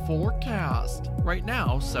Crew forecast. Right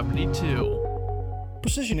now, 72.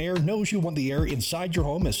 Precision Air knows you want the air inside your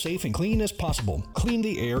home as safe and clean as possible. Clean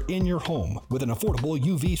the air in your home with an affordable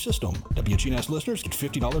UV system. WGNS listeners get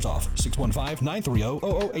 $50 off.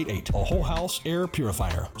 615-930-0088. A whole house air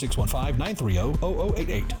purifier.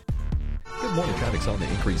 615-930-0088. Good Morning traffic's on the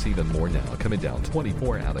increase even more now, coming down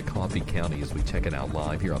 24 out of Coffee County as we check it out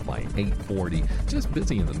live here up by 840. Just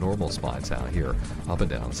busy in the normal spots out here, up and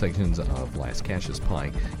down sections of Las Cassias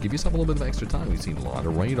Pike. Give yourself a little bit of extra time. We've seen a lot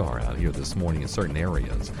of radar out here this morning in certain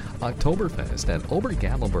areas. Oktoberfest at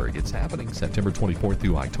Obergatlinburg. It's happening September 24th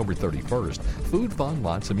through October 31st. Food, fun,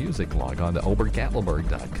 lots of music. Log on to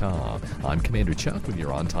obergatlinburg.com. I'm Commander Chuck with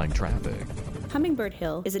your on-time traffic. Hummingbird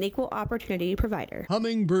Hill is an equal opportunity provider.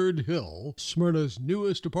 Hummingbird Hill, Smyrna's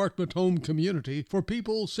newest apartment home community for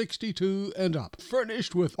people 62 and up.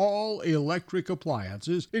 Furnished with all electric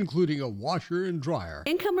appliances, including a washer and dryer.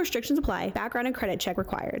 Income restrictions apply. Background and credit check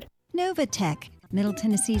required. Novatech, Middle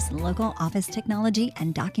Tennessee's local office technology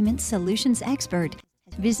and document solutions expert.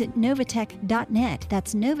 Visit novatech.net.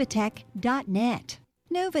 That's novatech.net.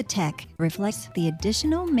 Novatech reflects the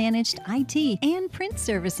additional managed IT and print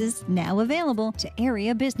services now available to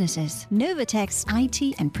area businesses. Novatech's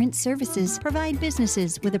IT and print services provide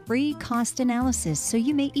businesses with a free cost analysis so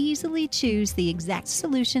you may easily choose the exact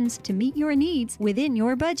solutions to meet your needs within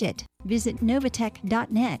your budget. Visit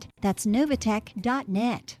novatech.net. That's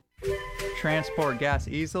novatech.net. Transport gas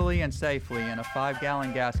easily and safely in a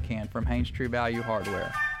 5-gallon gas can from Haynes True Value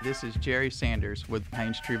Hardware. This is Jerry Sanders with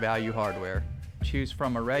Haynes True Value Hardware. Choose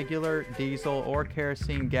from a regular, diesel, or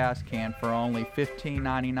kerosene gas can for only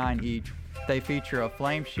 $15.99 each. They feature a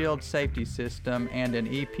flame shield safety system and an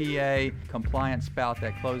EPA-compliant spout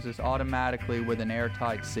that closes automatically with an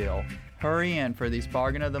airtight seal. Hurry in for these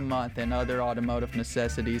bargain of the month and other automotive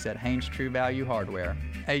necessities at Haynes True Value Hardware,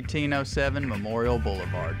 1807 Memorial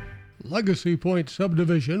Boulevard. Legacy Point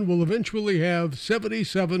subdivision will eventually have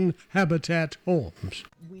 77 Habitat homes.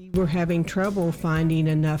 We were having trouble finding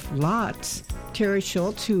enough lots. Terry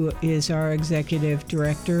Schultz, who is our executive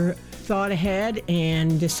director, thought ahead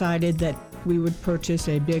and decided that we would purchase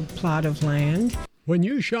a big plot of land. When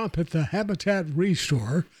you shop at the Habitat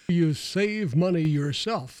Restore, you save money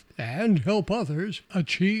yourself and help others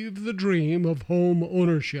achieve the dream of home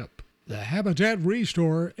ownership. The Habitat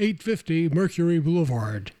Restore, 850 Mercury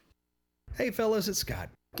Boulevard. Hey fellas, it's Scott.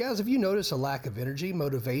 Guys, if you notice a lack of energy,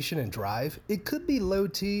 motivation, and drive, it could be low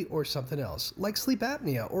T or something else, like sleep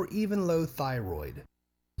apnea or even low thyroid.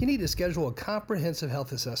 You need to schedule a comprehensive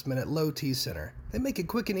health assessment at Low T Center. They make it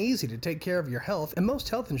quick and easy to take care of your health, and most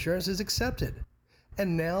health insurance is accepted.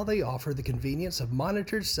 And now they offer the convenience of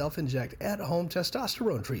monitored self-inject at-home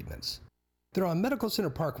testosterone treatments. They're on Medical Center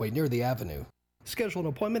Parkway near the Avenue. Schedule an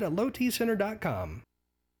appointment at lowtcenter.com.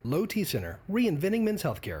 Low T Center, reinventing men's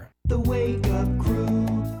healthcare. The Wake Up Crew,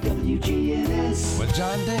 WGNS. With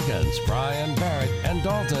John Dinkins, Brian Barrett, and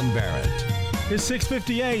Dalton Barrett. It's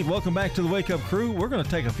 6:58. Welcome back to the Wake Up Crew. We're going to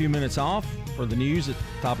take a few minutes off for the news at the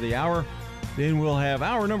top of the hour. Then we'll have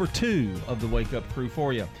hour number 2 of the Wake Up Crew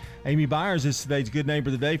for you. Amy Byers is today's Good Neighbor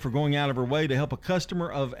of the Day for going out of her way to help a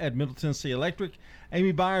customer at Middle Tennessee Electric.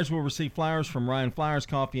 Amy Byers will receive flowers from Ryan Flowers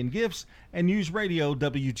Coffee and Gifts and News Radio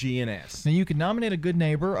WGNS. Now you can nominate a good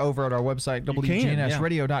neighbor over at our website,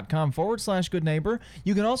 WGNSradio.com/good neighbor.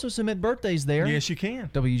 You can also submit birthdays there. Yes, you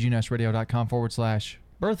can. WGNSradio.com/birthdays.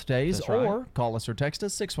 That's right. Or call us or text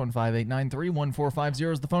us.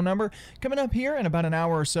 615-893-1450 is the phone number. Coming up here in about an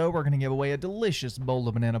hour or so, we're going to give away a delicious bowl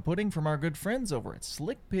of banana pudding from our good friends over at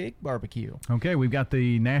Slick Pig Barbecue. Okay, we've got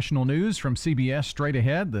the national news from CBS straight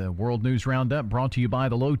ahead. The World News Roundup brought to you by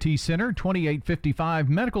the Low T Center, 2855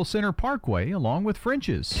 Medical Center Parkway, along with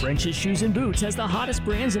French's. French's Shoes and Boots has the hottest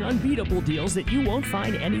brands and unbeatable deals that you won't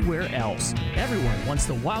find anywhere else. Everyone wants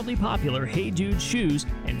the wildly popular Hey Dude shoes,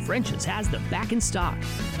 and French's has them back in stock.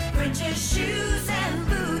 French's Shoes and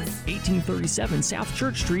Boots. 1837 South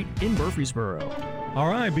Church Street in Murfreesboro. All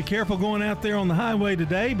right, be careful going out there on the highway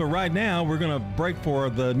today, but right now we're going to break for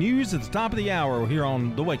the news at the top of the hour here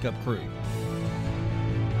on the Wake Up Crew.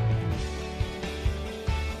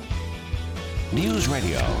 News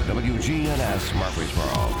Radio, WGNS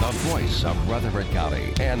Murfreesboro, the voice of Rutherford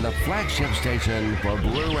County, and the flagship station for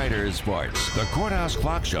Blue Raiders sports. The Courthouse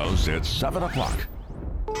Clock shows it's 7 o'clock.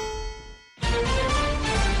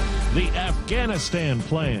 The Afghanistan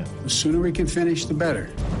plan. The sooner we can finish, the better.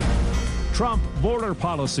 Trump border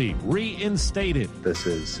policy reinstated. This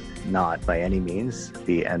is not by any means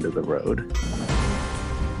the end of the road.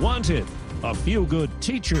 Wanted, a few good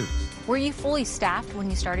teachers. Were you fully staffed when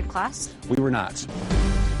you started class? We were not.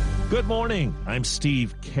 Good morning. I'm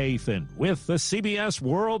Steve Kathan with the CBS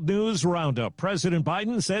World News Roundup. President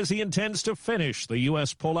Biden says he intends to finish the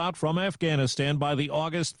U.S. pullout from Afghanistan by the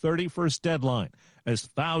August 31st deadline, as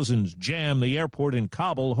thousands jam the airport in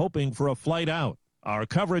Kabul hoping for a flight out. Our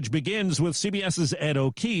coverage begins with CBS's Ed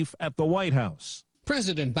O'Keefe at the White House.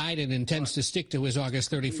 President Biden intends to stick to his August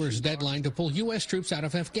 31st deadline to pull U.S. troops out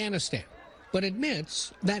of Afghanistan. but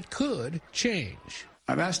admits that could change.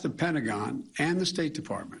 I've asked the Pentagon and the State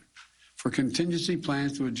Department for contingency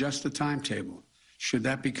plans to adjust the timetable should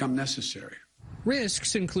that become necessary.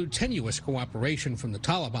 Risks include tenuous cooperation from the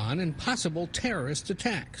Taliban and possible terrorist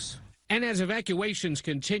attacks. And as evacuations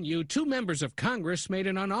continue, 2 members of Congress made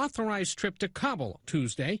an unauthorized trip to Kabul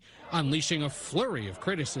Tuesday, unleashing a flurry of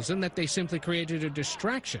criticism that they simply created a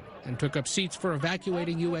distraction and took up seats for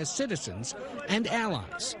evacuating U.S. citizens and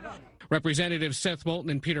allies. Representatives Seth Moulton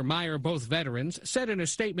and Peter Meyer, both veterans, said in a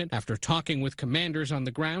statement after talking with commanders on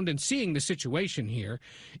the ground and seeing the situation here,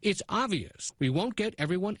 it's obvious we won't get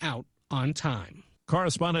everyone out on time.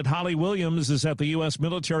 Correspondent Holly Williams is at the U.S.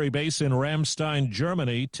 military base in Ramstein,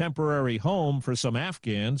 Germany, temporary home for some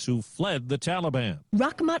Afghans who fled the Taliban.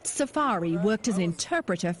 Rahmat Safari worked as an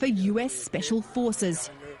interpreter for U.S. Special Forces.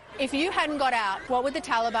 If you hadn't got out, what would the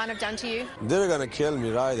Taliban have done to you? They're going to kill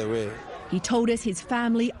me right away. He told us his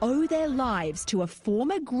family owe their lives to a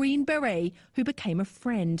former Green Beret who became a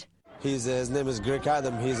friend. His name is Greg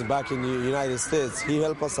Adams. He's back in the United States. He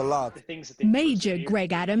helped us a lot. Major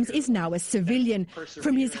Greg Adams is now a civilian.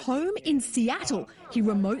 From his home in Seattle, he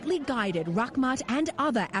remotely guided Rahmat and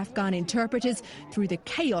other Afghan interpreters through the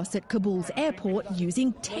chaos at Kabul's airport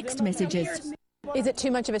using text messages. Is it too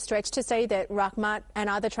much of a stretch to say that Rahmat and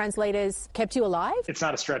other translators kept you alive? It's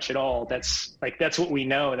not a stretch at all. That's what we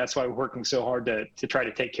know, and that's why we're working so hard to try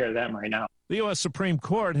to take care of them right now. The U.S. Supreme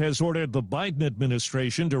Court has ordered the Biden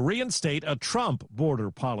administration to reinstate a Trump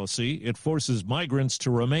border policy. It forces migrants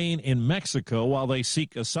to remain in Mexico while they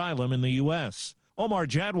seek asylum in the U.S. Omar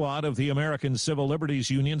Jadwad of the American Civil Liberties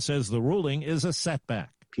Union says the ruling is a setback.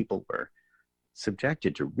 People were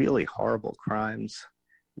subjected to really horrible crimes,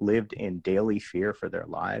 lived in daily fear for their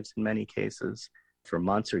lives in many cases for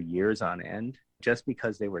months or years on end, just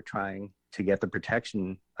because they were trying to get the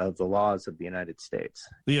protection of the laws of the United States.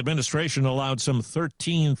 The administration allowed some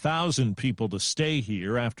 13,000 people to stay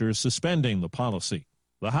here after suspending the policy.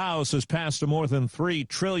 The House has passed a more than $3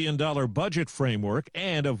 trillion budget framework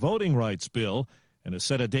and a voting rights bill, and has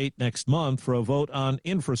set a date next month for a vote on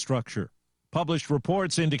infrastructure. Published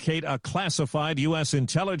reports indicate a classified U.S.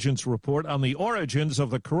 intelligence report on the origins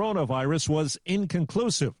of the coronavirus was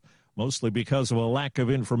inconclusive, mostly because of a lack of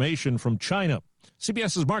information from China.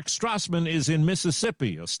 CBS's Mark Strassman is in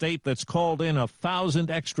Mississippi, a state that's called in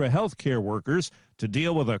 1,000 extra healthcare workers to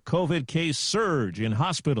deal with a COVID case surge in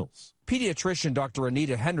hospitals. Pediatrician Dr.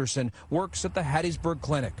 Anita Henderson works at the Hattiesburg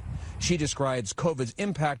Clinic. She describes COVID's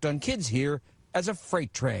impact on kids here as a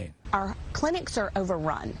freight train. Our clinics are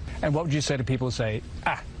overrun. And what would you say to people who say,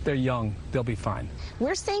 they're young, they'll be fine?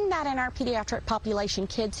 We're seeing that in our pediatric population,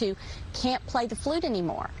 kids who can't play the flute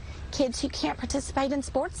anymore, kids who can't participate in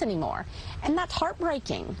sports anymore, and that's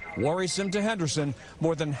heartbreaking. Worrisome to Henderson,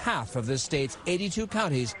 more than half of this state's 82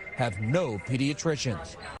 counties have no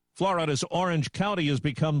pediatricians. Florida's Orange County has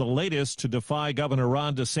become the latest to defy Governor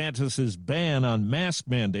Ron DeSantis' ban on mask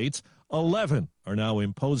mandates. 11 are now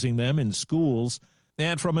imposing them in schools.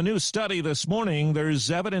 And from a new study this morning, there's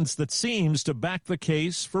evidence that seems to back the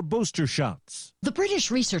case for booster shots. The British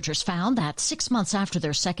researchers found that 6 months after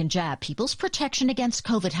their second jab, people's protection against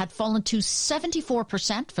COVID had fallen to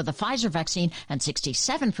 74% for the Pfizer vaccine and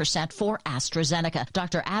 67% for AstraZeneca.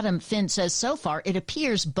 Dr. Adam Finn says so far it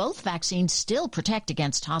appears both vaccines still protect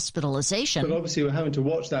against hospitalization. But obviously we're having to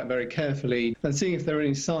watch that very carefully and seeing if there are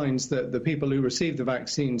any signs that the people who receive the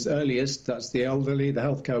vaccines earliest, that's the elderly, the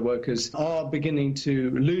healthcare workers, are beginning to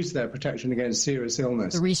lose their protection against serious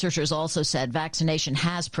illness. The researchers also said vaccination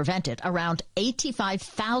has prevented around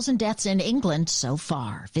 85,000 deaths in England so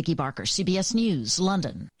far. Vicky Barker, CBS News,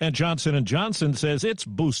 London. And Johnson & Johnson says its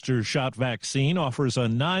booster shot vaccine offers a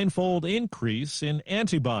 9-fold increase in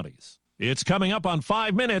antibodies. It's coming up on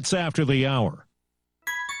 5 minutes after the hour.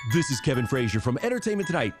 This is Kevin Frazier from Entertainment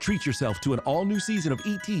Tonight. Treat yourself to an all-new season of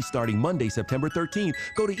E.T. starting Monday, September 13th.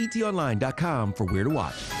 Go to etonline.com for where to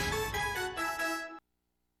watch.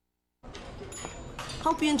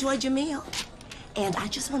 Hope you enjoyed your meal. And I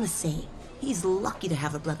just want to say, he's lucky to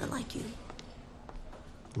have a brother like you.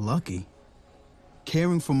 Lucky?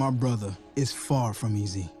 Caring for my brother is far from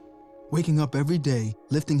easy. Waking up every day,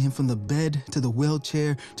 lifting him from the bed to the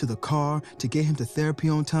wheelchair to the car to get him to therapy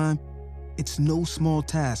on time, it's no small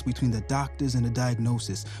task between the doctors and the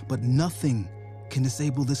diagnosis, but nothing can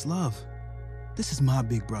disable this love. This is my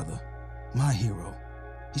big brother, my hero.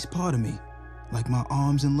 He's part of me, like my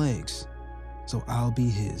arms and legs. So I'll be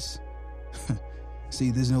his.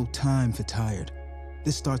 See, there's no time for tired.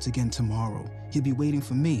 This starts again tomorrow. He'll be waiting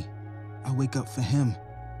for me. I wake up for him.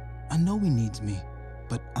 I know he needs me,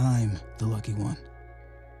 but I'm the lucky one.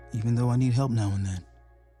 Even though I need help now and then.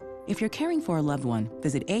 If you're caring for a loved one,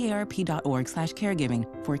 visit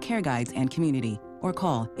aarp.org/caregiving for care guides and community, or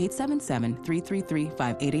call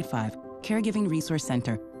 877-333-5885. Caregiving Resource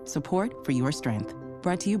Center. Support for your strength.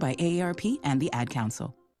 Brought to you by AARP and the Ad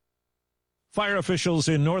Council. Fire officials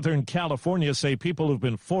in Northern California say people who've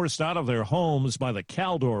been forced out of their homes by the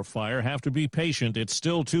Caldor fire have to be patient. It's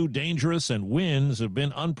still too dangerous and winds have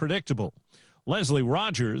been unpredictable. Leslie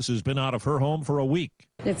Rogers has been out of her home for a week.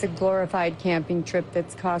 It's a glorified camping trip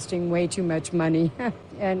that's costing way too much money,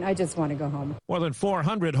 and I just want to go home. More than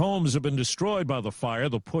 400 homes have been destroyed by the fire.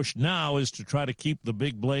 The push now is to try to keep the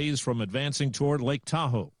big blaze from advancing toward Lake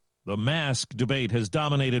Tahoe. The mask debate has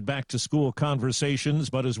dominated back-to-school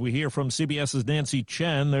conversations, but as we hear from CBS's Nancy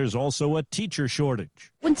Chen, there's also a teacher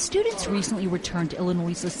shortage. When students recently returned to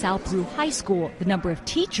Illinois' LaSalle Peru High School, the number of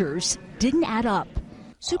teachers didn't add up.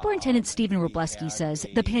 Superintendent Stephen Wroblewski says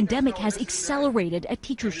the pandemic has accelerated a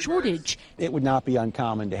teacher shortage. It would not be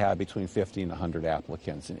uncommon to have between 50 and 100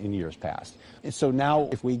 applicants in years past. And so now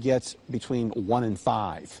if we get between 1 and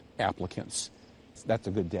 5 applicants, that's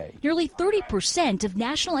a good day. Nearly 30% of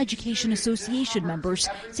National Education Association members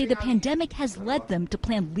say the pandemic has led them to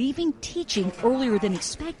plan leaving teaching earlier than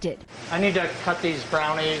expected. I need to cut these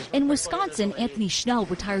brownies. In Wisconsin, Anthony Schnell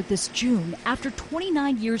retired this June after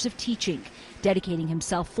 29 years of teaching, dedicating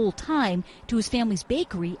himself full-time to his family's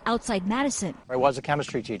bakery outside Madison. I was a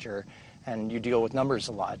chemistry teacher, and you deal with numbers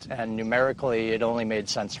a lot, and numerically it only made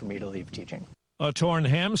sense for me to leave teaching. A torn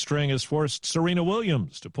hamstring has forced Serena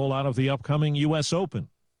Williams to pull out of the upcoming U.S. Open.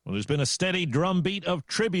 Well, there's been a steady drumbeat of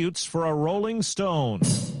tributes for a Rolling Stone.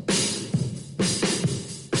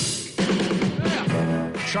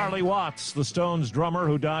 Charlie Watts, the Stones drummer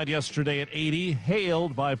who died yesterday at 80,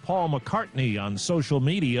 hailed by Paul McCartney on social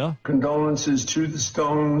media. Condolences to the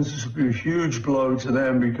Stones. This will be a huge blow to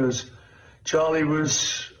them because Charlie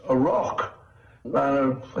was a rock and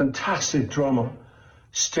a fantastic drummer,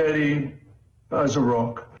 steady as a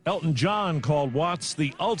rock. Elton John called Watts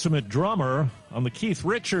the ultimate drummer. On the Keith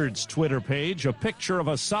Richards Twitter page, a picture of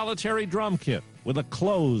a solitary drum kit with a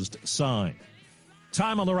closed sign.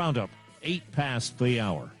 Time on the roundup, 8 past the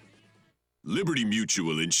hour. Liberty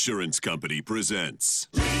Mutual Insurance Company presents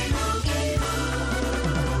and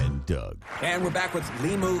Doug. And we're back with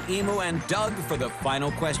Limu, Emu, and Doug for the final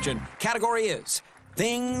question. Category is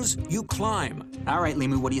things you climb. All right,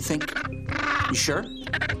 Limu, what do you think? You sure?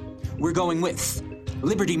 We're going with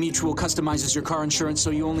Liberty Mutual customizes your car insurance so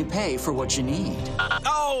you only pay for what you need.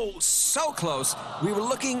 Oh, so close. We were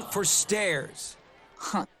looking for stairs.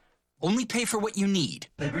 Huh. Only pay for what you need.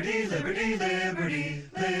 Liberty, liberty, liberty,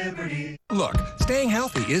 liberty. Look, staying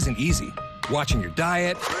healthy isn't easy. Watching your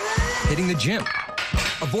diet, hitting the gym,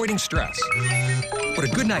 avoiding stress. But a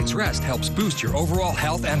good night's rest helps boost your overall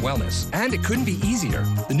health and wellness. And it couldn't be easier.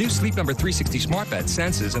 The new Sleep Number 360 smart bed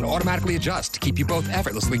senses and automatically adjusts to keep you both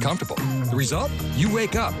effortlessly comfortable. The result? You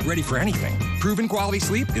wake up ready for anything. Proven quality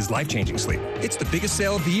sleep is life-changing sleep. It's the biggest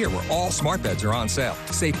sale of the year where all smart beds are on sale.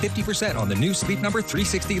 Save 50% on the new Sleep Number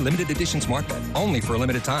 360 limited edition smart bed, only for a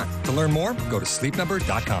limited time. To learn more, go to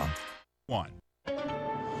sleepnumber.com.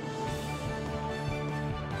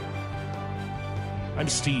 I'm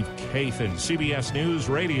Steve Kathan, CBS News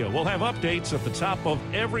Radio. We'll have updates at the top of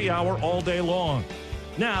every hour all day long.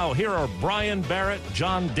 Now, here are Brian Barrett,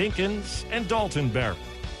 John Dinkins, and Dalton Barrett.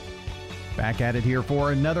 Back at it here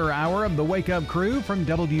for another hour of the Wake Up Crew from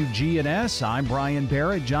WGNS. I'm Brian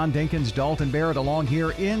Barrett, John Dinkins, Dalton Barrett along here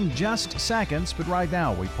in just seconds. But right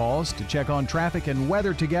now, we pause to check on traffic and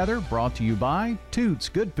weather together, brought to you by Toots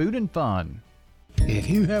Good Food and Fun. If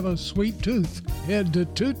you have a sweet tooth, head to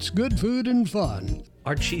Toots Good Food and Fun.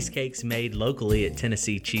 Our cheesecake's made locally at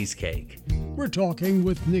Tennessee Cheesecake. We're talking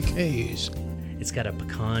with Nick Hayes. It's got a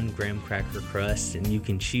pecan graham cracker crust, and you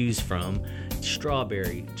can choose from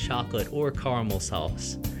strawberry, chocolate, or caramel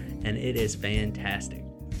sauce, and it is fantastic.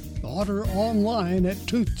 Order online at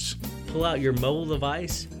Toots. Pull out your mobile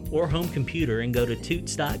device or home computer and go to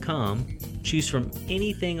Toots.com. Choose from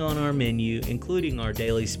anything on our menu, including our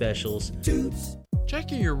daily specials. Toots.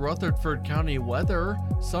 Checking your Rutherford County weather.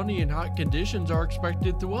 Sunny and hot conditions are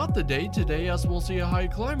expected throughout the day today, as we'll see a high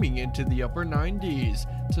climbing into the upper 90s.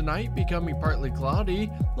 Tonight becoming partly cloudy.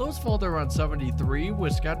 Lows fall to around 73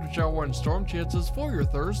 with scattered shower and storm chances for your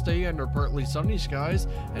Thursday under partly sunny skies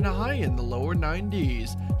and a high in the lower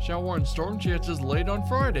 90s. Shower and storm chances late on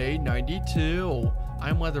Friday, 92.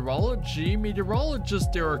 I'm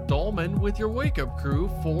meteorologist Derek Dahlman with your Wake Up Crew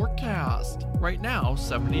forecast. Right now,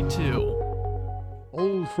 72.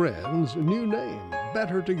 Old friends, new name,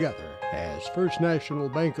 better together, as First National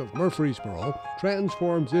Bank of Murfreesboro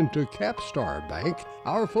transforms into Capstar Bank.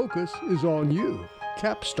 Our focus is on you.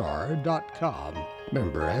 Capstar.com.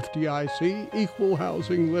 Member FDIC, Equal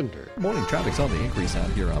Housing Lender. Morning traffic's on the increase out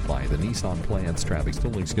here up by the Nissan plants. Traffic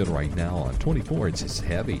still looks good right now on 24. It's just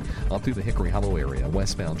heavy up through the Hickory Hollow area.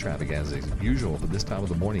 Westbound traffic as is usual for this time of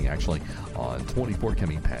the morning, actually, on 24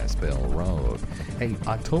 coming past Bell Road. Hey,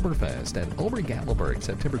 Oktoberfest at Obergattelberg,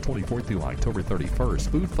 September 24th through October 31st.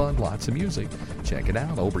 Food, fun, lots of music. Check it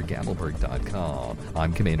out, obergattelberg.com.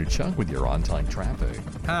 I'm Commander Chuck with your on-time traffic.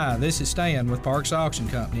 Hi, this is Stan with Parks Auction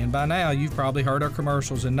Company, and by now you've probably heard our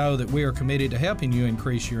commercials and know that we are committed to helping you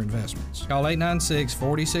increase your investments. Call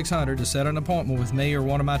 896-4600 to set an appointment with me or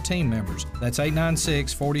one of my team members. That's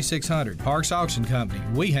 896-4600. Parks Auction Company.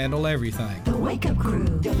 We handle everything. The Wake Up Crew,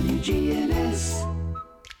 WGNS.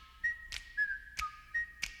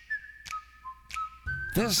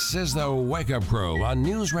 This is the Wake Up Crew on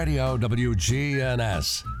News Radio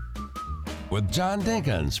WGNS with John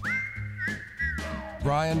Dinkins,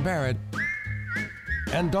 Brian Barrett,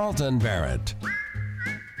 and Dalton Barrett.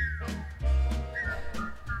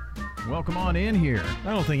 Welcome on in here.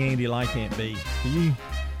 I don't think Andy liked Aunt B. Do you?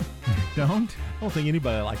 Don't? I don't think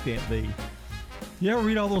anybody liked Aunt B. You ever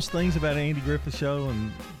read all those things about Andy Griffith Show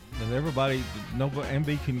and everybody, nobody, Aunt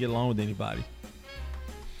B couldn't get along with anybody?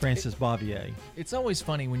 Francis Bavier. It's always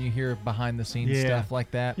funny when you hear behind the scenes stuff like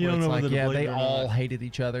that. You don't know whether to believe they it or all not. hated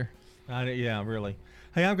each other. Yeah, really.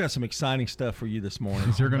 Hey, I've got some exciting stuff for you this morning.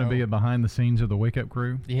 Is there going to be a behind the scenes of the Wake Up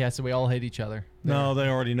Crew? Yeah, so we all hate each other. No, they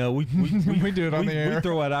already know. We We do it on the air. We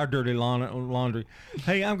throw out our dirty laundry.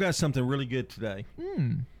 Hey, I've got something really good today.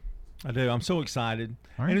 I do. I'm so excited.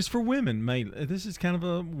 All right. And it's for women mainly. This is kind of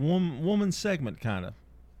a woman segment, kind of.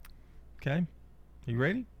 Okay? You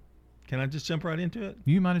ready? Can I just jump right into it?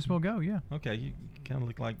 You might as well go, yeah. Okay, you kind of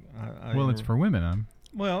look like... Well, it's for women.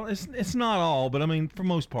 Well, it's not all, but I mean, for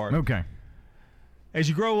most part. Okay. As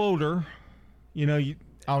you grow older, you know,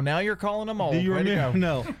 Oh, now you're calling them old. do you Way to remember? go.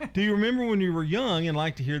 No. Do you remember when you were young and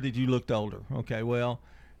liked to hear that you looked older? Okay, well,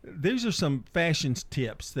 these are some fashion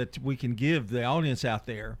tips that we can give the audience out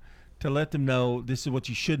there to let them know this is what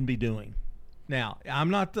you shouldn't be doing. Now, I'm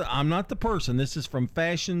not the person. This is from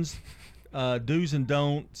Fashions Do's and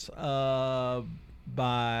Don'ts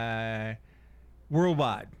by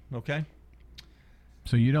Worldwide. Okay.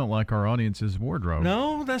 So you don't like our audience's wardrobe?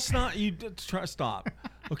 No, that's not. You try stop.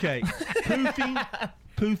 Okay,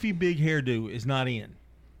 poofy big hairdo is not in.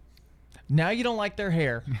 Now you don't like their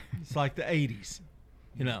hair. It's like the 80s,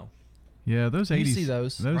 you know. Yeah, those 80s. You see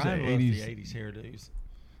those. I love 80s. the 80s hairdos.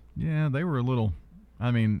 Yeah, they were a little. I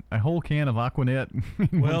mean, a whole can of Aquanet.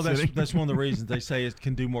 Well, that's one of the reasons they say it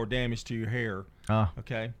can do more damage to your hair.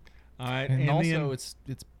 Okay. All right. And also, then,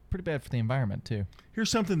 it's pretty bad for the environment too. Here's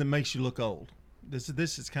something that makes you look old. This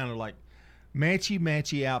is kind of like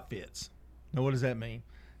matchy outfits. Now, what does that mean?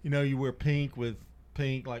 You know, you wear pink with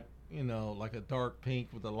pink, like, you know, like a dark pink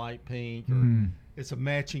with a light pink. Or it's a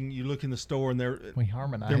matching. You look in the store and we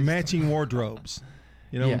harmonize. They're matching wardrobes.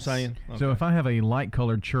 You know what I'm saying? Okay. So if I have a light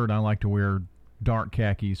colored shirt, I like to wear dark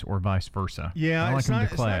khakis or vice versa. Yeah, I like it's them not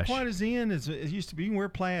to clash. it's not quite as in as it used to be. You can wear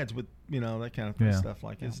plaids with, you know, that kind of stuff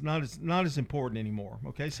like It's not as important anymore.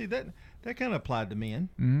 Okay, see that kind of applied to men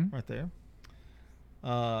right there.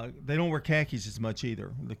 They don't wear khakis as much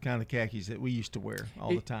either. The kind of khakis that we used to wear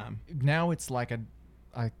all the time. Now it's like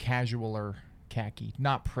a casualer khaki,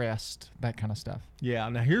 not pressed, that kind of stuff. Yeah.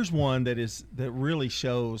 Now here's one that really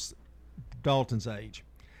shows Dalton's age.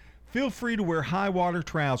 Feel free to wear high water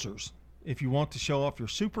trousers if you want to show off your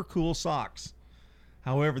super cool socks.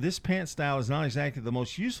 However, this pant style is not exactly the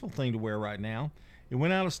most useful thing to wear right now. It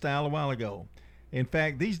went out of style a while ago. In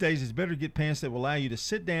fact, these days it's better to get pants that will allow you to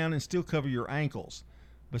sit down and still cover your ankles.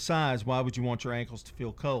 Besides, why would you want your ankles to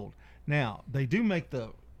feel cold? Now, they do make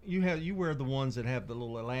you wear the ones that have the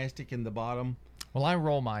little elastic in the bottom. Well, I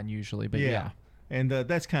roll mine usually, but yeah. And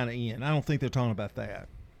that's kind of in. I don't think they're talking about that.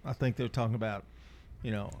 I think they're talking about,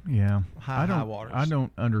 you know, high waters. I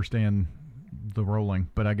don't understand the rolling,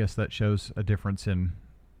 but I guess that shows a difference in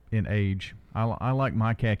age. I like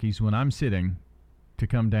my khakis when I'm sitting to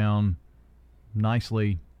come down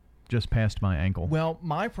nicely just past my ankle. Well,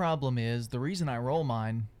 my problem is the reason I roll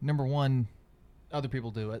mine, number one, other people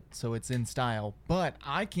do it, so it's in style, but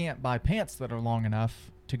I can't buy pants that are long enough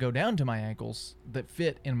to go down to my ankles that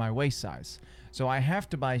fit in my waist size. So I have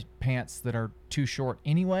to buy pants that are too short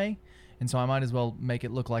anyway, and so I might as well make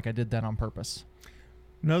it look like I did that on purpose.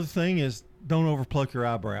 Another thing is don't overpluck your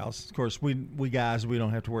eyebrows. Of course, we guys, we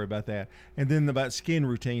don't have to worry about that. And then about skin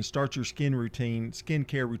routine, start your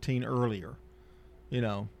skincare routine earlier. You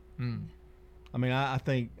know. I mean, I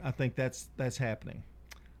think that's happening.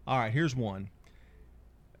 All right, here's one.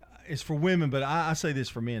 It's for women, but I say this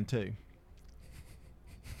for men too.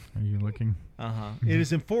 Are you looking? It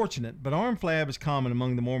is unfortunate, but arm flab is common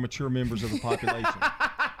among the more mature members of the population.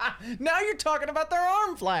 Now you're talking about their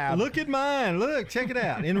arm flab. Look at mine. Look, check it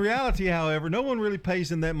out. In reality, however, no one really pays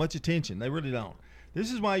them that much attention. They really don't.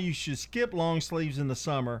 This is why you should skip long sleeves in the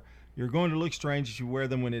summer. You're going to look strange if you wear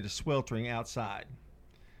them when it is sweltering outside.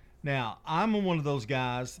 Now, I'm one of those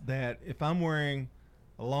guys that if I'm wearing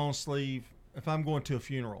a long sleeve, if I'm going to a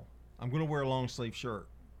funeral, I'm going to wear a long sleeve shirt.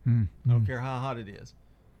 I don't care how hot it is.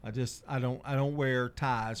 I don't wear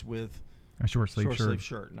ties with a short sleeve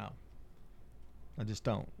shirt. No, I just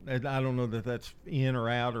don't. I don't know that that's in or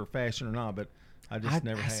out or fashion or not, but I just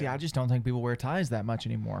never have. See, I just don't think people wear ties that much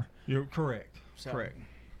anymore. You're correct. Correct.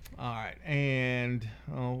 All right, and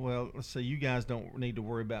let's see. You guys don't need to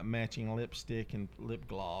worry about matching lipstick and lip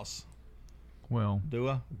gloss. Well, do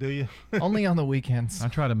I? Do you? Only on the weekends. I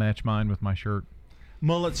try to match mine with my shirt.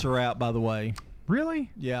 Mullets are out, by the way. Really?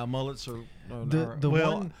 Yeah, mullets are.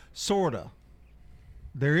 one sorta.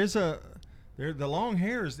 There is the long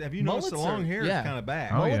hairs. Have you noticed the long hair is kind of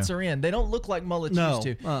back? Mullets are in. They don't look like mullets used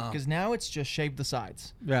to, Uh-uh. because now it's just shave the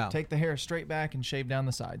sides. Yeah. Take the hair straight back and shave down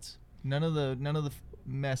the sides. None of the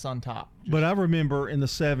mess on top. But I remember in the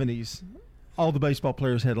 70s, all the baseball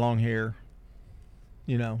players had long hair.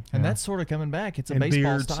 You know, and that's sort of coming back. It's a and baseball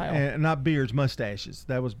beards, style. and not beards, mustaches.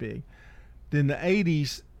 That was big. Then the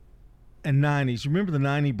 80s and 90s. Remember the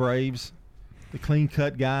 90 Braves? The clean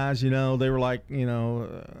cut guys, you know, they were like, you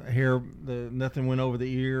know, hair, nothing went over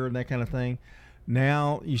the ear and that kind of thing.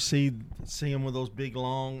 Now you see them with that big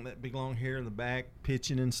long hair in the back,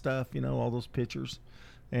 pitching and stuff, you know, all those pitchers.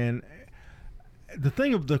 And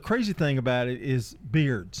the crazy thing about it is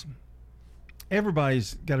beards.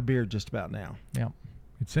 Everybody's got a beard just about now. Yeah.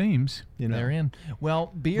 It seems. You know. They're in.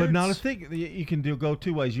 Well, beards. But not a thick. You can go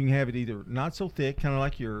two ways. You can have it either not so thick, kind of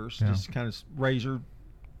like yours, just kind of razor,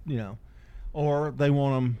 you know, or they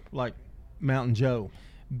want them like Mountain Joe.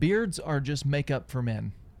 Beards are just makeup for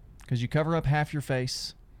men because you cover up half your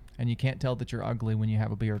face and you can't tell that you're ugly when you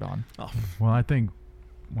have a beard on. Oh. Well, I don't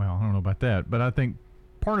know about that, but I think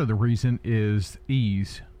part of the reason is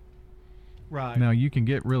ease. Right. Now, you can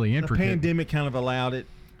get really intricate. The pandemic kind of allowed it.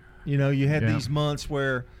 You know, you had these months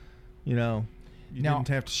where, you know, you didn't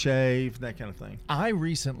have to shave, that kind of thing. I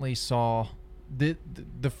recently saw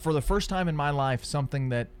for the first time in my life, something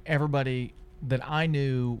that everybody that I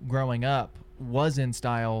knew growing up was in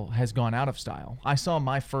style has gone out of style. I saw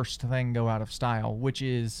my first thing go out of style, which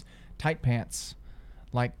is tight pants,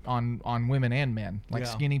 like on women and men, like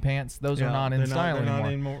skinny pants. Those are not in style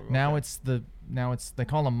anymore. Now they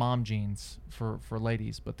call them mom jeans for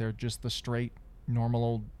ladies, but they're just the straight normal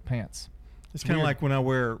old pants. It's kind of like when I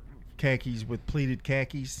wear khakis with pleated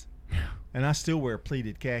khakis, and I still wear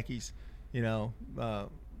pleated khakis. You know,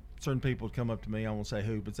 certain people would come up to me, I won't say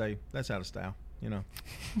who, but say, that's out of style, you know.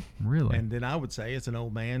 Really? And then I would say, it's an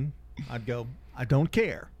old man. I'd go, I don't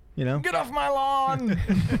care, you know. Get off my lawn!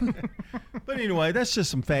 But anyway, that's just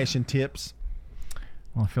some fashion tips.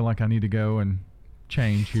 Well, I feel like I need to go and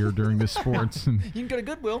change here during this sports. And you can go to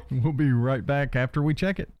Goodwill. We'll be right back after we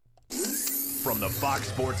check it. From the Fox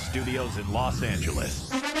Sports Studios in Los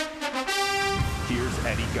Angeles, here's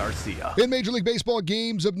Eddie Garcia. In Major League Baseball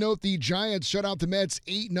games of note, the Giants shut out the Mets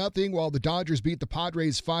 8-0, while the Dodgers beat the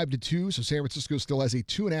Padres 5-2. So San Francisco still has a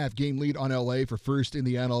 2.5 game lead on LA for first in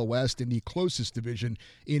the NL West in the closest division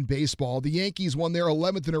in baseball. The Yankees won their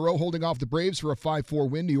 11th in a row, holding off the Braves for a 5-4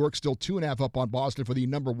 win. New York still 2.5 up on Boston for the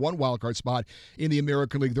number 1 wildcard spot in the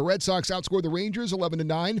American League. The Red Sox outscored the Rangers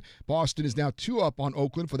 11-9. Boston is now 2 up on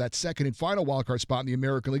Oakland for that second and final wildcard spot in the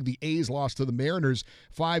American League. The A's lost to the Mariners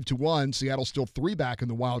 5-1. Seattle still 3 back in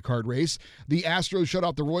the wild card race. The Astros shut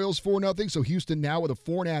out the Royals 4-0, so Houston now with a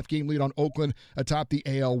 4.5 game lead on Oakland atop the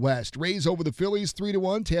AL West. Rays over the Phillies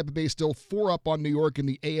 3-1. Tampa Bay still 4 up on New York in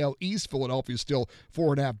the AL East. Philadelphia still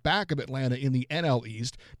 4.5 back of Atlanta in the NL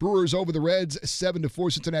East. Brewers over the Reds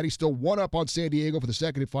 7-4. Cincinnati still 1 up on San Diego for the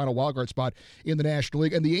second and final wildcard spot in the National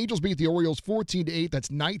League. And the Angels beat the Orioles 14-8. That's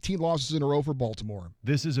 19 losses in a row for Baltimore.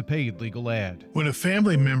 This is a paid legal ad. When a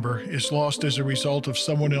family member is lost as a result of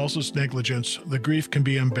someone else's negligence, the grief can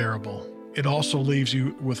be unbearable. It also leaves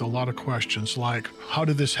you with a lot of questions like, how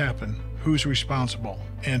did this happen? Who's responsible?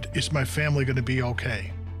 And is my family going to be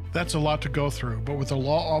okay? That's a lot to go through, but with the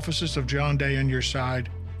law offices of John Day on your side,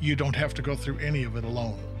 you don't have to go through any of it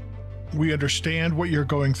alone. We understand what you're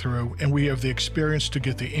going through, and we have the experience to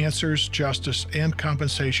get the answers, justice, and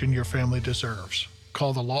compensation your family deserves.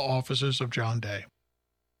 Call the law offices of John Day.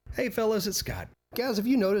 Hey fellas, it's Scott. Guys, if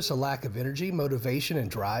you notice a lack of energy, motivation,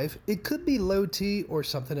 and drive, it could be low T or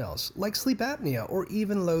something else, like sleep apnea or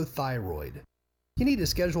even low thyroid. You need to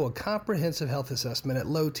schedule a comprehensive health assessment at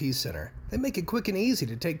Low T Center. They make it quick and easy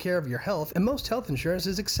to take care of your health, and most health insurance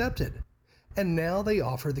is accepted. And now they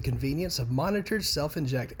offer the convenience of monitored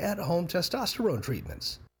self-inject at-home testosterone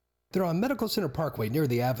treatments. They're on Medical Center Parkway near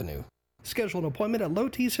the Avenue. Schedule an appointment at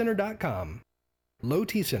lowtcenter.com. Low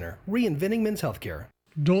T Center, reinventing men's healthcare.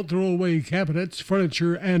 Don't throw away cabinets,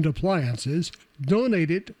 furniture, and appliances.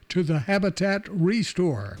 Donate it to the Habitat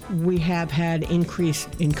Restore. We have had increase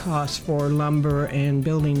in costs for lumber and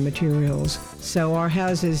building materials, so our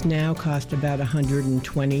houses now cost about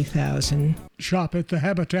 $120,000. Shop at the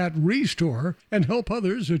Habitat Restore and help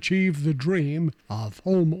others achieve the dream of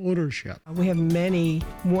home ownership. We have many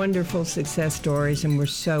wonderful success stories, and we're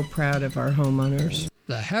so proud of our homeowners.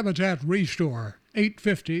 The Habitat Restore,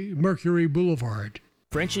 850 Mercury Boulevard.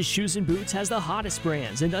 French's Shoes and Boots has the hottest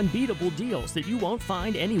brands and unbeatable deals that you won't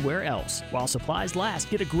find anywhere else. While supplies last,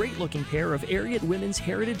 get a great-looking pair of Ariat Women's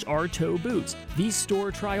Heritage R-Toe boots. These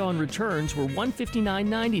store try-on returns were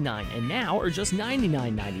 $159.99 and now are just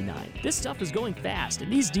 $99.99. This stuff is going fast,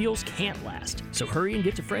 and these deals can't last. So hurry and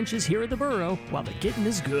get to French's here at the Borough while the getting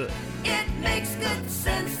is good. It makes good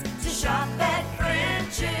sense to shop at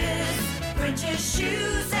French's. French's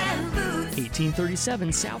Shoes and Boots.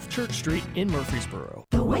 1837 South Church Street in Murfreesboro.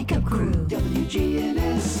 The Wake Up Crew,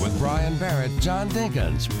 WGNS. With Brian Barrett, John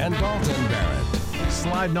Dinkins, and Dalton Barrett.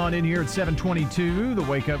 Sliding on in here at 7:22. The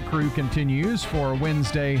Wake Up Crew continues for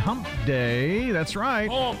Wednesday Hump Day. That's right.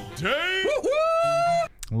 Hump Day!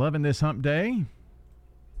 Loving this Hump Day.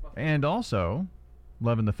 And also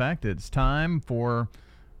loving the fact that it's time for,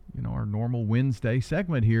 our normal Wednesday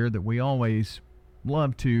segment here that we always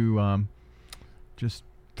love to just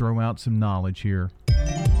throw out some knowledge here.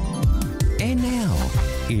 And now,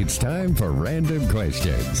 it's time for Random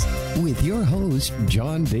Questions with your host,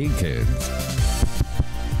 John Dinkins.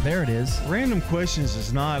 There it is. Random Questions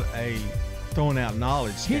is not a throwing out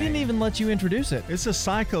knowledge He game. didn't even let you introduce it. It's a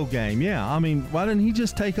psycho game, yeah. I mean, why didn't he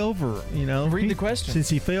just take over, Read the question. Since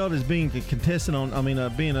he failed as being a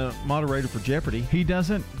contestant being a moderator for Jeopardy. He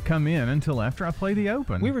doesn't come in until after I play the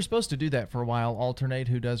open. We were supposed to do that for a while, alternate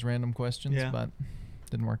who does random questions, Yeah. but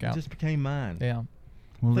didn't work out. It just became mine. Yeah.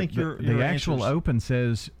 Well, think the your actual answers- open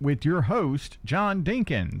says, with your host, John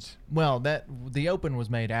Dinkins. Well, the open was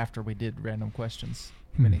made after we did random questions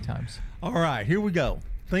many times. All right, here we go.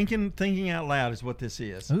 Thinking out loud is what this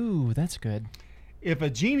is. Ooh, that's good. If a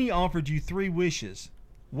genie offered you 3 wishes,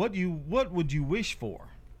 what would you wish for?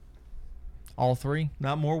 All 3?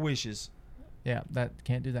 Not more wishes. Yeah, that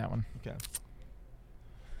can't do that one. Okay.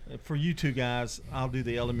 For you two guys, I'll do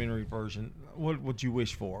the elementary version. What would you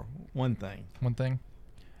wish for? One thing. One thing?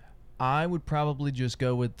 I would probably just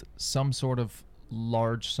go with some sort of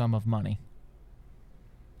large sum of money.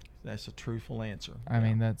 That's a truthful answer. I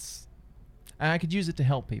mean, I could use it to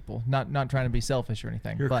help people, not trying to be selfish or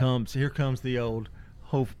anything. Here comes the old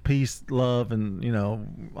hope, peace, love,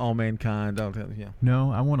 and all mankind. Yeah.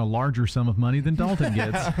 No, I want a larger sum of money than Dalton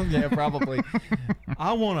gets. Yeah, probably.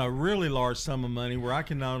 I want a really large sum of money where I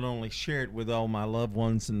can not only share it with all my loved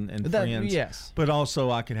ones and friends, yes, but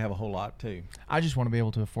also I could have a whole lot too. I just want to be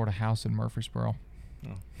able to afford a house in Murfreesboro.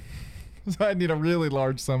 So I need a really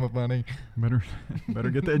large sum of money. Better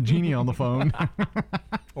get that genie on the phone.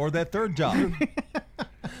 Or that third job.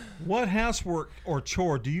 What housework or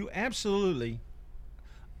chore do you absolutely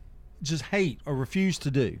just hate or refuse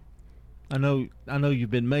to do? I know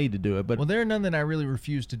you've been made to do it, but well, there are none that I really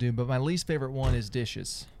refuse to do, but my least favorite one is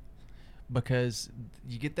dishes. Because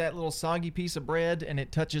you get that little soggy piece of bread and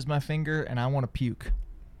it touches my finger and I want to puke.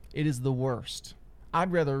 It is the worst.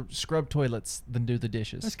 I'd rather scrub toilets than do the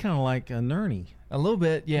dishes. That's kind of like a nurney. A little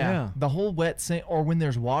bit, yeah. Yeah. The whole wet sink, or when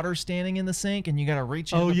there's water standing in the sink and you got to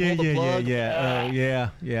reach in to pull the plug.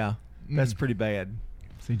 Yeah. That's pretty bad.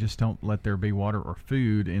 So you just don't let there be water or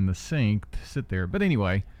food in the sink to sit there. But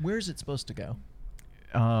anyway. Where's it supposed to go?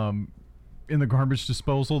 In the garbage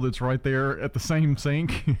disposal that's right there at the same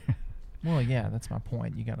sink. Well, yeah, that's my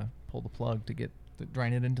point. You got to pull the plug to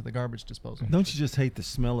drain it into the garbage disposal. Don't you just hate the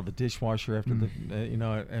smell of a dishwasher after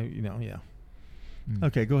yeah.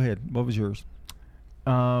 Okay, go ahead. What was yours?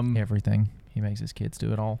 Everything. He makes his kids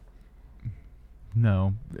do it all.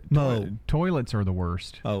 No. No. Toilets are the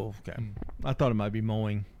worst. Oh, okay. I thought it might be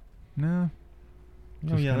mowing. No.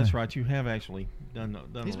 Oh, yeah, that's right. You have actually done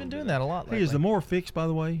He's been doing that a lot lately. Hey, is the mower fixed, by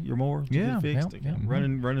the way? Your mower? Yeah. Fixed? Yeah.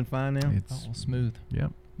 Running fine now? It's smooth.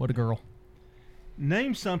 Yep. What a girl.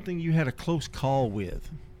 Name something you had a close call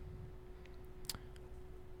with.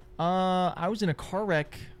 I was in a car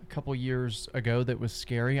wreck a couple years ago that was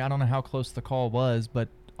scary. I don't know how close the call was, but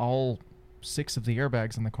all 6 of the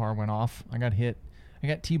airbags in the car went off. I got hit. I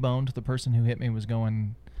got T-boned. The person who hit me was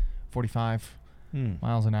going 45.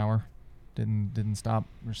 miles an hour. Didn't stop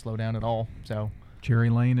or slow down at all. So Cherry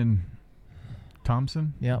Lane and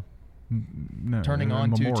Thompson? Yep. No, turning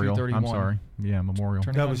on to Memorial. 231. I'm sorry. Yeah, Memorial.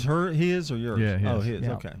 That was his or yours? Yeah, his. Oh, his.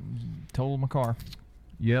 Yep. Okay. Totaled my car.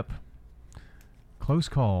 Yep. Close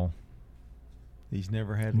call. He's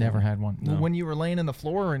never had one. No. When you were laying in the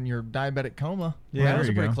floor in your diabetic coma, Yeah, that was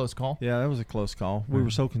a there you pretty go. close call. Yeah, that was a close call. We were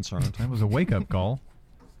so concerned. That was a wake-up call.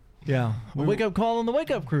 Yeah. A wake-up call on the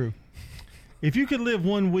wake-up crew. If you could live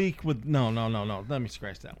 1 week with... No. Let me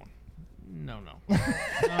scratch that one. No. Not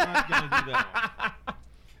going to do that one.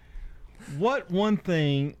 What one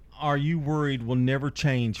thing are you worried will never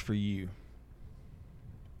change for you?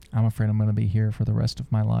 I'm afraid I'm going to be here for the rest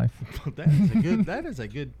of my life. That is a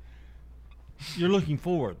good... You're looking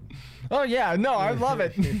forward. Oh, yeah. No, I love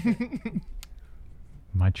it.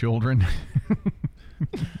 My children.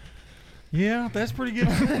 Yeah, that's pretty good.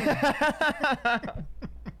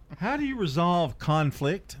 How do you resolve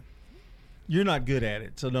conflict? You're not good at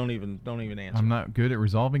it, so don't even answer. I'm not good at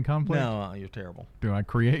resolving conflict? No, you're terrible. Do I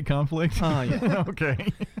create conflict? Yeah.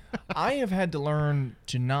 Okay. I have had to learn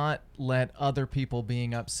to not let other people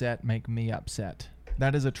being upset make me upset.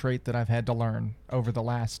 That is a trait that I've had to learn over the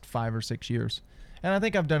last 5 or 6 years. And I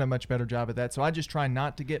think I've done a much better job at that. So I just try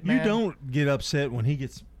not to get mad. You don't get upset when he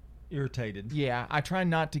gets irritated. Yeah, I try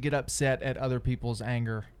not to get upset at other people's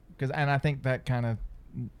anger. And I think that kind of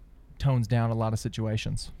tones down a lot of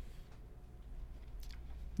situations.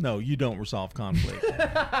 No, you don't resolve conflict.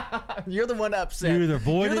 You're the one upset. You either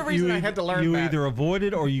avoid You're it. the reason I had to learn You that. either avoid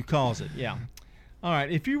it or you cause it. Yeah. All right.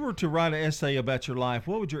 If you were to write an essay about your life,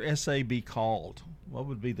 what would your essay be called? What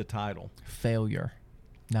would be the title? Failure.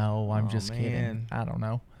 No, I'm just kidding. man. I don't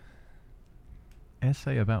know.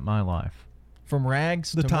 Essay about my life. From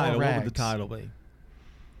rags The to title. more rags. What would the title be?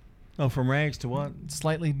 Oh, from rags to what?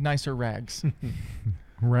 Slightly nicer rags.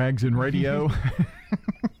 Rags and radio.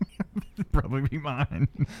 Probably be mine.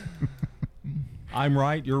 I'm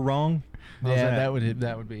right. You're wrong. How's Yeah, that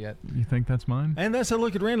would be it. You think that's mine? And that's a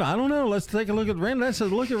look at random. I don't know. Let's take a look at random. That's a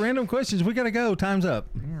look at random questions. We got to go. Time's up.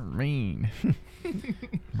 You're mean.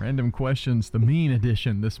 Random questions, the mean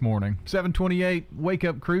edition this morning. 7:28 Wake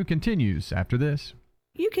Up Crew continues after this.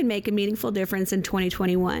 You can make a meaningful difference in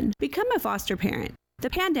 2021. Become a foster parent. The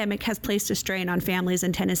pandemic has placed a strain on families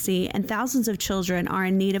in Tennessee, and thousands of children are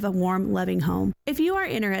in need of a warm, loving home. If you are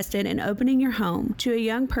interested in opening your home to a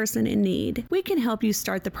young person in need, we can help you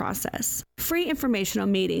start the process. Free informational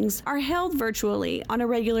meetings are held virtually on a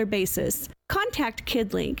regular basis. Contact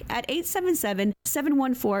KidLink at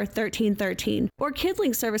 877-714-1313 or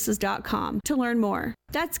kidlinkservices.com to learn more.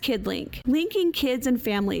 That's KidLink, linking kids and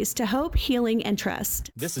families to hope, healing, and trust.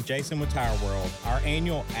 This is Jason with Tire World. Our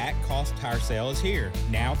annual at-cost tire sale is here.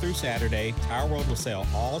 Now through Saturday, Tire World will sell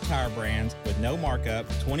all tire brands with no markup,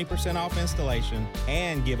 20% off installation,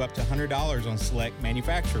 and give up to $100 on select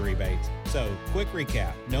manufacturer rebates. So, quick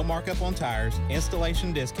recap. No markup on tires,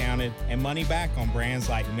 installation discounted, and money back on brands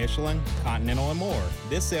like Michelin, Continental, and more.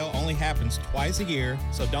 This sale only happens twice a year,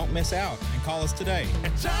 so don't miss out and call us today.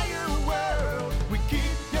 At Tire World, we keep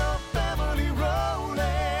your family rolling.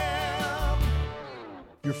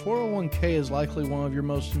 Your 401k is likely one of your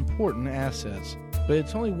most important assets, but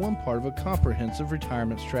it's only one part of a comprehensive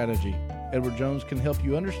retirement strategy. Edward Jones can help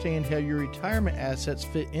you understand how your retirement assets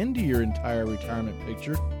fit into your entire retirement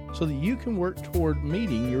picture so that you can work toward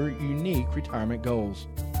meeting your unique retirement goals.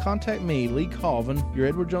 Contact me, Lee Colvin, your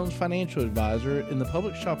Edward Jones financial advisor in the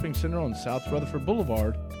Public Shopping Center on South Rutherford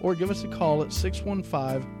Boulevard, or give us a call at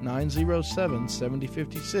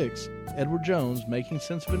 615-907-7056. Edward Jones, Making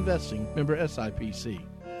Sense of Investing, member SIPC.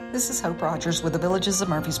 This is Hope Rogers with the Villages of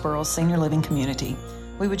Murfreesboro Senior Living Community.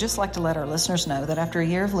 We would just like to let our listeners know that after a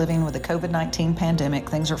year of living with the COVID-19 pandemic,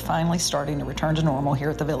 things are finally starting to return to normal here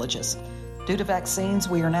at the Villages. Due to vaccines,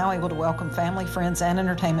 we are now able to welcome family, friends, and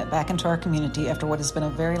entertainment back into our community after what has been a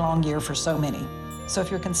very long year for so many. So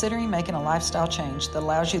if you're considering making a lifestyle change that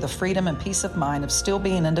allows you the freedom and peace of mind of still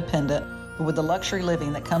being independent, but with the luxury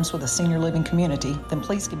living that comes with a senior living community, then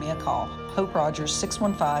please give me a call. Hope Rogers,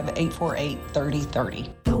 615-848-3030.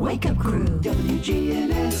 The Wake Up Crew,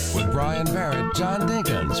 WGNS. With Brian Barrett, John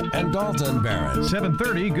Dinkins, and Dalton Barrett.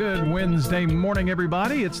 7:30. Good Wednesday morning,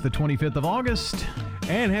 everybody. It's the 25th of August.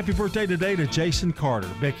 And happy birthday today to Jason Carter,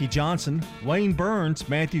 Becky Johnson, Wayne Burns,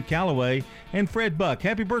 Matthew Calloway, and Fred Buck.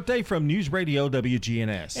 Happy birthday from News Radio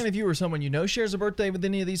WGNS. And if you or someone you know shares a birthday with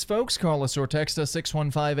any of these folks, call us or text us.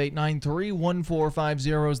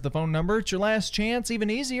 615-893-1450 is the phone number. It's your last chance. Even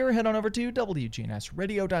easier, head on over to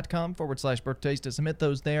WGNSradio.com/birthdays to submit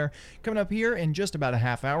those there. Coming up here in just about a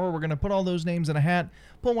half hour, we're going to put all those names in a hat,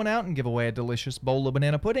 pull one out, and give away a delicious bowl of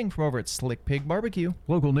banana pudding from over at Slick Pig Barbecue.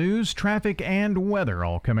 Local news, traffic, and weather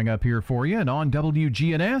all coming up here for you. And on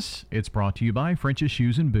WGNS, it's brought to you by French's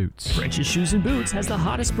Shoes and Boots. French's Shoes and Boots has the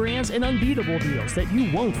hottest brands and unbeatable deals that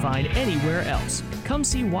you won't find anywhere else. Come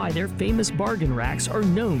see why their famous bargain racks are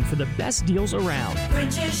known for the best deals around.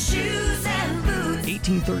 French's Shoes and Boots.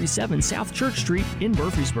 1837 South Church Street in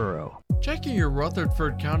Murfreesboro. Checking your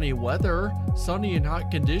Rutherford County weather. Sunny and hot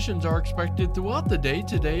conditions are expected throughout the day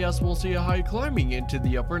today, as we'll see a high climbing into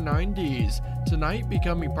the upper 90s. Tonight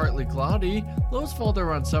becoming partly cloudy. Lows fall to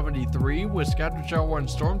around 73 with scattered shower and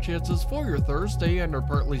storm chances for your Thursday under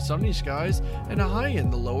partly sunny skies and a high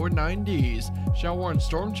in the lower 90s. Shower and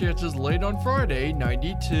storm chances late on Friday,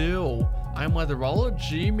 92. I'm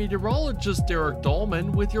weatherology meteorologist Derek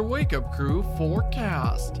Dahlman with your Wake Up Crew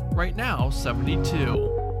forecast. Right now,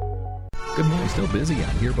 72. Good morning. Still busy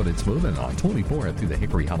out here, but it's moving on 24 through the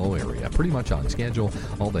Hickory Hollow area. Pretty much on schedule.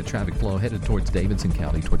 All that traffic flow headed towards Davidson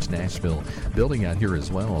County, towards Nashville. Building out here as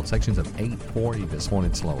well. Sections of 840 this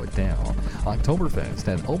morning slow it down. Oktoberfest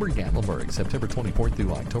at Ober-Gatlinburg, September 24th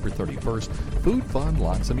through October 31st. Food, fun,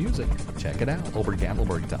 lots of music. Check it out,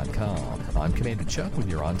 obergatlinburg.com. I'm Commander Chuck with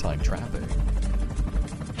your on-time traffic.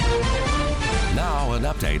 Now an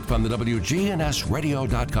update from the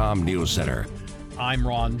WGNSradio.com News Center. I'm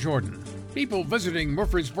Ron Jordan. People visiting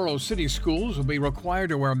Murfreesboro City Schools will be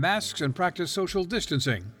required to wear masks and practice social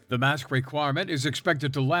distancing. The mask requirement is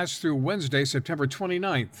expected to last through Wednesday, September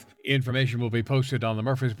 29th. Information will be posted on the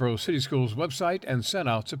Murfreesboro City Schools website and sent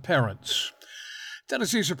out to parents.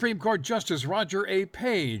 Tennessee Supreme Court Justice Roger A.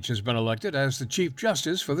 Page has been elected as the Chief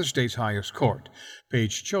Justice for the state's highest court.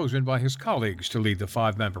 Page chosen by his colleagues to lead the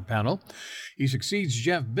 5-member panel. He succeeds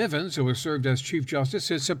Jeff Bivens, who has served as Chief Justice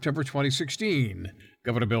since September 2016.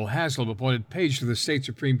 Governor Bill Haslam appointed Page to the state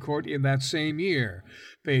Supreme Court in that same year.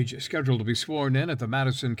 Page is scheduled to be sworn in at the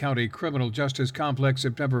Madison County Criminal Justice Complex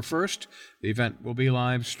September 1st. The event will be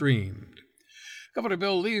live streamed. Governor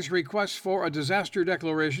Bill Lee's request for a disaster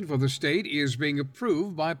declaration for the state is being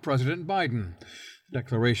approved by President Biden. The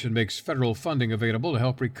declaration makes federal funding available to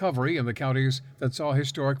help recovery in the counties that saw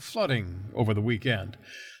historic flooding over the weekend.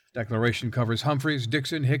 The declaration covers Humphreys,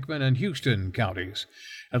 Dixon, Hickman, and Houston counties.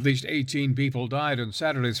 At least 18 people died in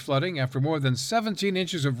Saturday's flooding after more than 17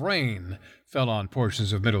 inches of rain fell on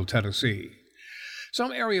portions of Middle Tennessee.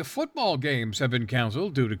 Some area football games have been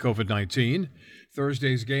canceled due to COVID-19.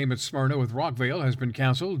 Thursday's game at Smyrna with Rockvale has been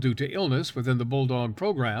canceled due to illness within the Bulldog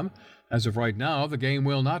program. As of right now, the game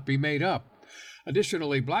will not be made up.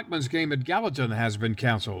 Additionally, Blackman's game at Gallatin has been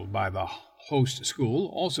canceled by the host school,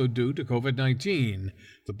 also due to COVID-19.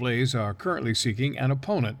 The Blaze are currently seeking an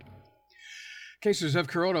opponent. Cases of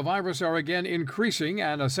coronavirus are again increasing,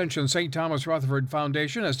 and Ascension St. Thomas Rutherford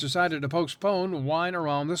Foundation has decided to postpone Wine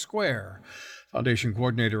Around the Square. Foundation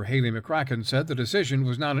coordinator Haley McCracken said the decision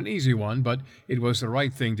was not an easy one, but it was the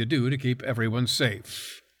right thing to do to keep everyone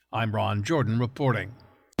safe. I'm Ron Jordan reporting.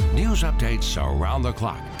 News updates around the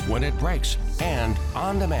clock, when it breaks, and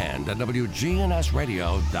on demand at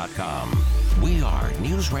WGNSradio.com. We are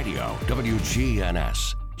News Radio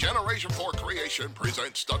WGNS. Generation 4 Creation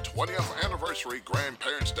presents the 20th Anniversary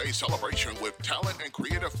Grandparents' Day celebration with talent and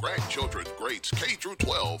creative grandchildren grades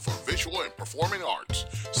K-12 for visual and performing arts.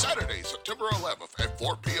 Saturday, September 11th at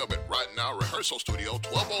 4 p.m. at Rattenau Rehearsal Studio,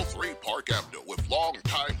 1203 Park Avenue, with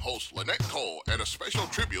longtime host Lynette Cole and a special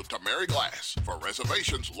tribute to Mary Glass. For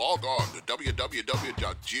reservations, log on to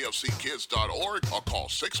www.gfckids.org or call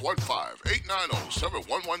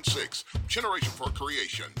 615-890-7116. Generation 4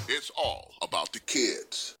 Creation. It's all about the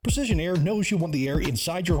kids. Precision Air knows you want the air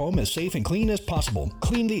inside your home as safe and clean as possible.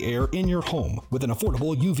 Clean the air in your home with an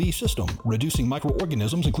affordable UV system, reducing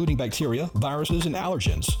microorganisms including bacteria, viruses, and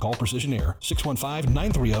allergens. Call Precision Air,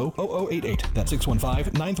 615-930-0088. That's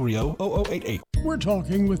 615-930-0088. We're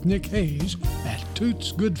talking with Nick Hayes at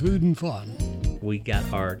Toots Good Food and Fun. We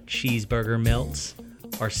got our cheeseburger melts,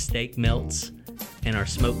 our steak melts, and our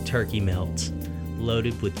smoked turkey melts,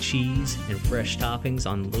 loaded with cheese and fresh toppings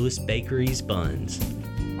on Lewis Bakery's buns.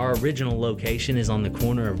 Our original location is on the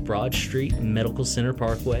corner of Broad Street and Medical Center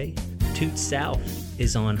Parkway. Toots South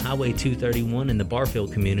is on Highway 231 in the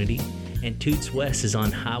Barfield community, and Toots West is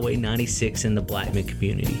on Highway 96 in the Blackman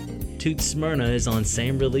community. Toots Smyrna is on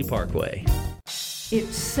Sam Ridley Parkway.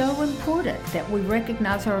 It's so important that we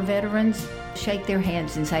recognize our veterans, shake their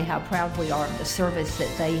hands and say how proud we are of the service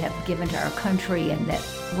that they have given to our country and that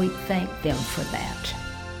we thank them for that.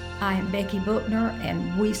 I am Becky Bookner,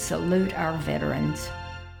 and we salute our veterans.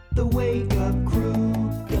 The Wake Up Crew,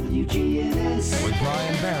 WGNS. With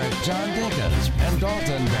Brian Barrett, John Dinkins, and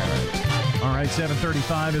Dalton Barrett. All right,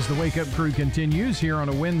 7:35 as the Wake Up Crew continues here on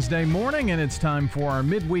a Wednesday morning, and it's time for our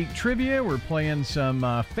midweek trivia. We're playing some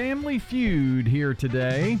Family Feud here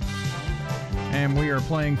today. And we are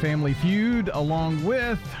playing Family Feud along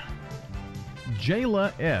with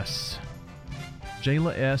Jayla S.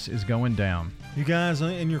 Jayla S is going down. You guys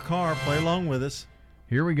in your car, play along with us.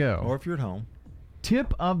 Here we go. Or if you're at home.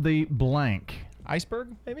 Tip of the blank.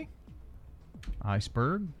 Iceberg, maybe?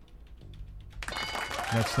 Iceberg.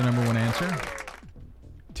 That's the number one answer.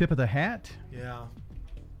 Tip of the hat. Yeah.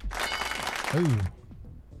 Ooh.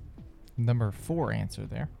 Number 4 answer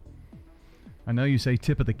there. I know you say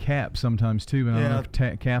tip of the cap sometimes too, but I don't know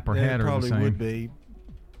if cap or hat are the same. It probably would be.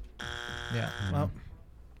 Yeah.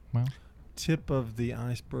 Well, tip of the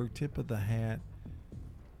iceberg, tip of the hat.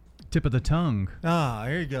 Tip of the tongue. Ah,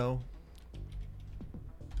 there you go.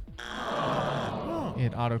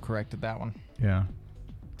 It auto-corrected that one. Yeah.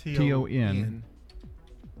 T-O-N-G-U-E.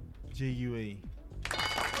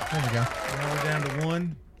 There we go. Now we're down to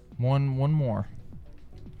one. One more.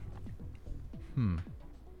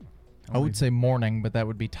 I would say morning, but that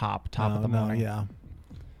would be top of the morning. Yeah.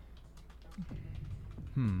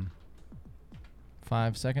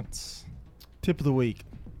 5 seconds. Tip of the week.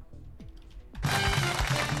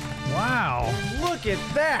 Wow. Look at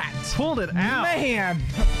that. Pulled it out. Man.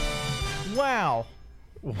 Wow.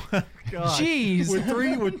 God. Jeez.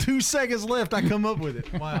 With 2 seconds left, I come up with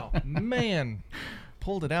it. Wow. Man.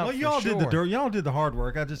 Pulled it out. Well, y'all did the dirt. Y'all did the hard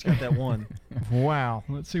work. I just got that one. Wow.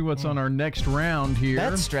 Let's see what's on our next round here.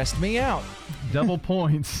 That stressed me out. Double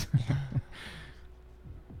points.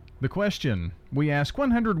 The question. We ask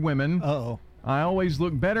 100 women. Uh-oh. I always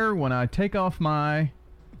look better when I take off my...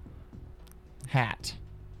 hat.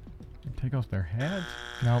 Take off their hat?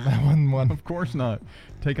 No, that one. Of course not.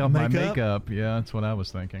 Take off my makeup. Yeah, that's what I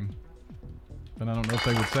was thinking. But I don't know if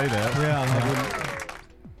they would say that. Yeah,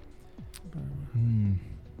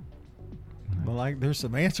 well, there's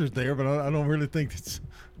some answers there, but I don't really think it's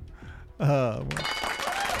clothes.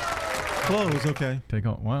 Okay. Take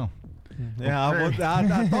off. Wow. Yeah,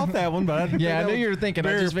 I thought that one, but I didn't. I knew you were thinking.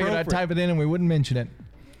 I just figured I'd type it in and we wouldn't mention it.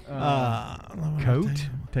 Coat?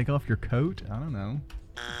 Take off your coat? I don't know.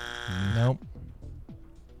 Nope.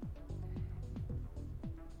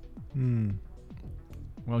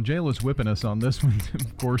 Well, Jayla's whipping us on this one,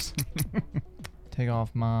 of course. Take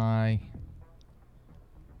off my...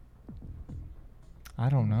 I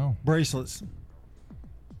don't know. Bracelets.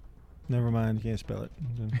 Never mind, you can't spell it.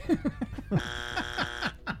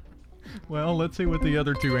 Well, let's see what the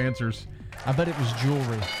other two answers. I bet it was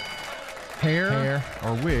jewelry. Hair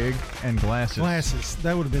or wig and glasses. Glasses.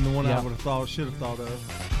 That would have been the one I would have should have thought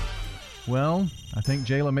of. Well, I think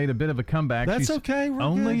Jayla made a bit of a comeback. That's She's okay. We're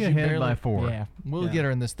only good. ahead by 4. Yeah, we'll get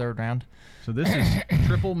her in this third round. So this is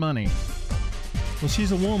triple money. Well,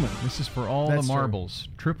 she's a woman. This is for all That's the marbles.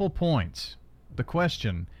 True. Triple points. The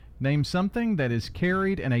question. Name something that is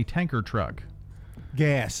carried in a tanker truck.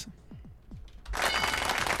 Gas.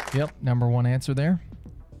 Yep, number 1 answer there.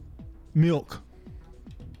 Milk.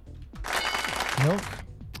 Milk.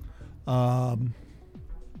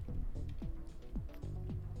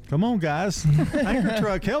 Come on, guys. Tanker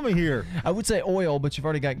truck, help me here. I would say oil, but you've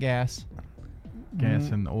already got gas. Gas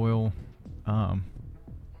and oil. Or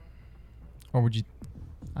would you...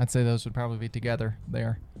 I'd say those would probably be together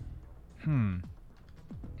there. Well,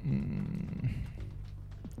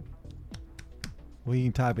 you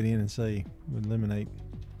can type it in and see. Would eliminate.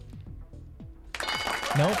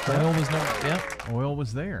 Nope, oil was no... Yep. Oil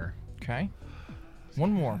was there. Okay.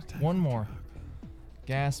 One more.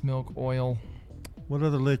 Gas, milk, oil. What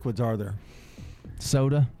other liquids are there?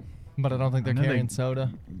 Soda. But I don't think they're carrying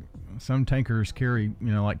soda. Some tankers carry,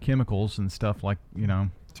 like chemicals and stuff like,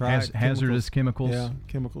 hazardous chemicals. Yeah,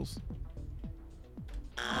 chemicals.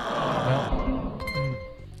 Well,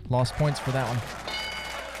 lost points for that one.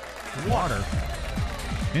 Water.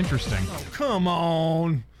 Interesting. Oh, come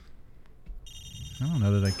on. I don't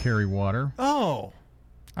know that they carry water. Oh.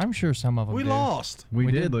 I'm sure some of them We do. lost. We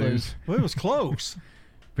did lose. Well, it was close.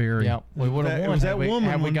 Very. Yeah, we would have won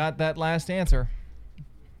had we got that last answer.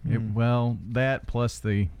 Well, that plus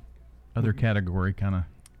the other category kind of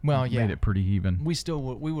made it pretty even. We still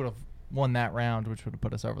we would have won that round, which would have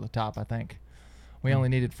put us over the top, I think. We only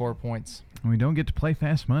needed 4 points. We don't get to play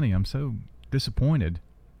fast money. I'm so disappointed.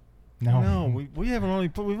 No, we've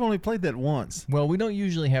only played that once. Well, we don't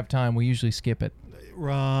usually have time. We usually skip it.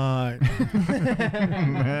 Right.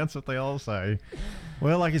 That's what they all say.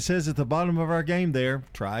 Well, like it says at the bottom of our game there,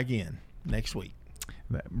 try again next week.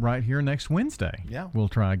 Right here next Wednesday. Yeah. We'll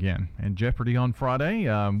try again. And Jeopardy on Friday.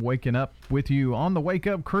 Waking up with you on the Wake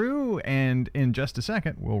Up Crew. And in just a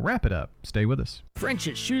second, we'll wrap it up. Stay with us.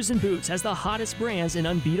 French's Shoes and Boots has the hottest brands and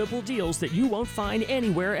unbeatable deals that you won't find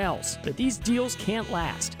anywhere else. But these deals can't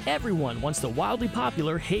last. Everyone wants the wildly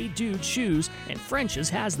popular Hey Dude shoes, and French's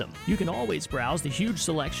has them. You can always browse the huge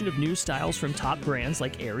selection of new styles from top brands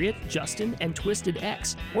like Ariat, Justin, and Twisted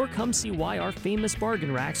X. Or come see why our famous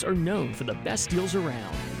bargain racks are known for the best deals around.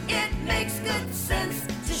 It makes good sense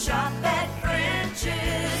to shop at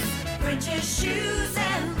French's. French's Shoes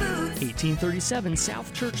and Boots. 1837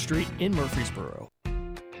 South Church Street in Murfreesboro.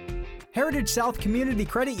 Heritage South Community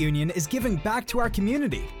Credit Union is giving back to our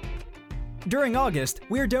community. During August,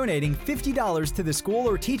 we are donating $50 to the school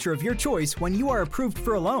or teacher of your choice when you are approved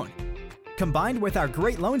for a loan. Combined with our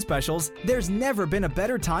great loan specials, there's never been a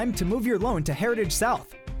better time to move your loan to Heritage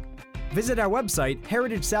South. Visit our website,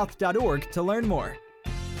 heritagesouth.org, to learn more.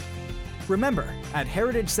 Remember, at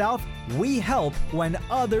Heritage South, we help when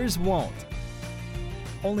others won't.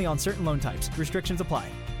 Only on certain loan types. Restrictions apply.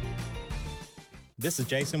 This is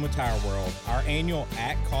Jason with Tire World. Our annual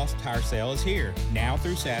at-cost tire sale is here. Now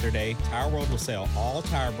through Saturday, Tire World will sell all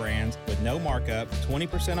tire brands with no markup,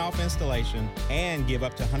 20% off installation, and give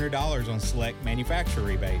up to $100 on select manufacturer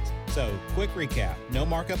rebates. So, quick recap. No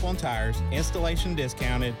markup on tires, installation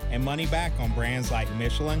discounted, and money back on brands like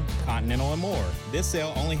Michelin, Continental, and more. This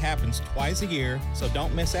sale only happens twice a year, so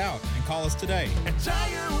don't miss out and call us today. At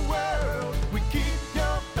Tire World, we keep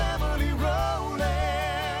your family rolling.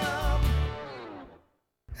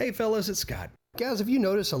 Hey fellas, it's Scott. Guys, if you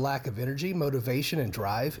notice a lack of energy, motivation, and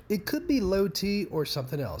drive, it could be low T or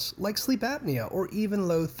something else, like sleep apnea or even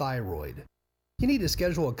low thyroid. You need to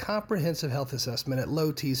schedule a comprehensive health assessment at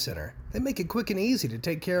Low T Center. They make it quick and easy to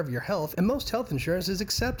take care of your health, and most health insurance is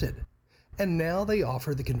accepted. And now they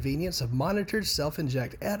offer the convenience of monitored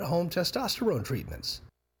self-inject at-home testosterone treatments.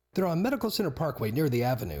 They're on Medical Center Parkway near the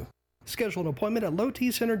Avenue. Schedule an appointment at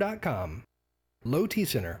lowtcenter.com. Low T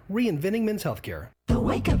Center, reinventing men's healthcare. The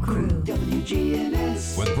Wake Up Crew,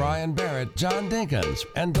 WGNS. With Brian Barrett, John Dinkins,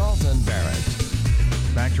 and Dalton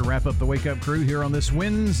Barrett. Back to wrap up the Wake Up Crew here on this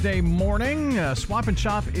Wednesday morning. Swap and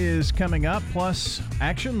Shop is coming up, plus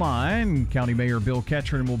Action Line. County Mayor Bill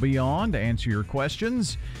Ketchern will be on to answer your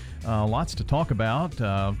questions. Lots to talk about,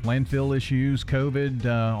 landfill issues, COVID,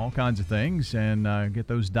 all kinds of things, and get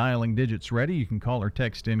those dialing digits ready. You can call or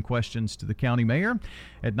text in questions to the county mayor.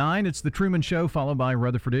 At 9, it's The Truman Show, followed by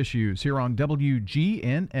Rutherford Issues here on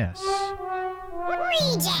WGNS.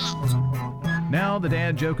 Reject! Now the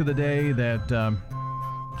dad joke of the day that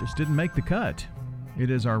just didn't make the cut.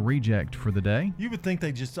 It is our reject for the day. You would think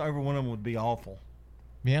every one of them would be awful.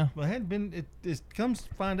 Yeah. Well, it hadn't been, it comes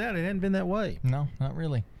to find out it hadn't been that way. No, not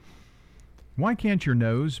really. Why can't your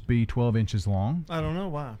nose be 12 inches long? I don't know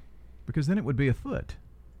why. Because then it would be a foot.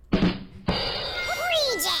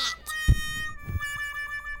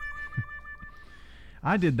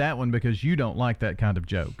 I did that one because you don't like that kind of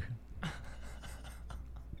joke.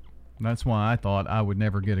 That's why I thought I would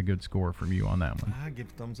never get a good score from you on that one. I give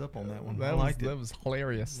a thumbs up on that one. That was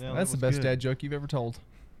hilarious. Yeah, That's the best dad joke you've ever told.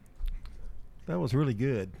 That was really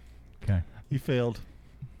good. Okay. You failed.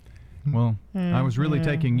 Well, I was really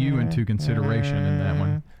taking you into consideration in that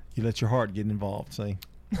one. You let your heart get involved, see?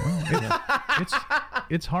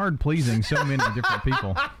 It's hard pleasing so many different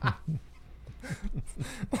people.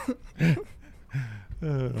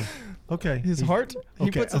 Okay. His heart? He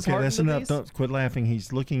puts his heart that's into enough. these? Don't quit laughing.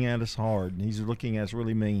 He's looking at us hard. He's looking at us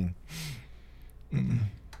really mean.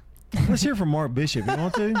 Let's hear from Mark Bishop. You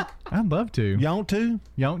want to? I'd love to. You want to?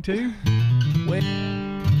 You want to?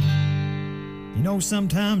 You know,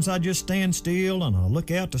 sometimes I just stand still and I look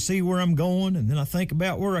out to see where I'm going, and then I think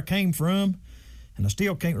about where I came from, and I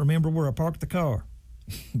still can't remember where I parked the car.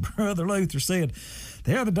 Brother Luther said,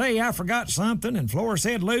 "The other day I forgot something," and Flora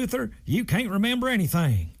said, "Luther, you can't remember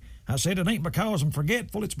anything." I said, "It ain't because I'm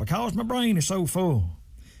forgetful, it's because my brain is so full."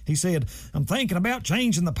 He said, "I'm thinking about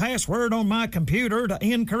changing the password on my computer to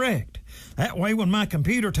incorrect. That way when my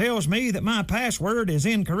computer tells me that my password is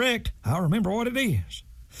incorrect, I'll remember what it is."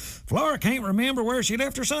 Flora can't remember where she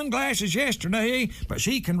left her sunglasses yesterday, but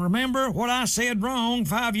she can remember what I said wrong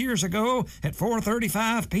 5 years ago at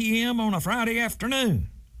 4:35 p.m. on a Friday afternoon.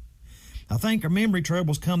 I think our memory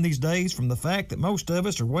troubles come these days from the fact that most of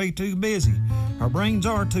us are way too busy. Our brains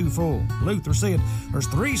are too full. Luther said, there's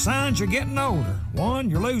 3 signs you're getting older. 1,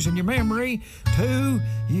 you're losing your memory. 2,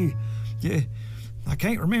 I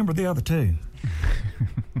can't remember the other two.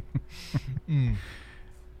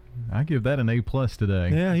 I give that an A+ today.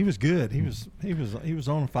 Yeah, he was good. He was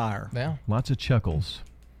on fire. Yeah. Lots of chuckles.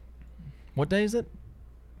 What day is it?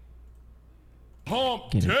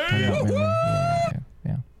 Hump Get it. day.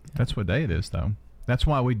 Yeah. That's what day it is, though. That's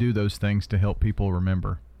why we do those things, to help people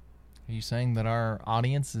remember. Are you saying that our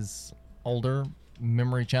audience is older,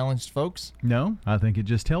 memory-challenged folks? No, I think it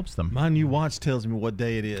just helps them. My new watch tells me what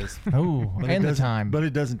day it is. Oh, But and it the doesn't- time. But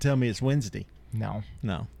it doesn't tell me it's Wednesday. No.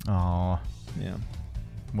 No. Aw. Yeah.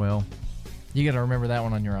 Well, you got to remember that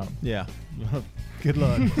one on your own. Yeah. Good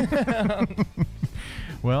luck.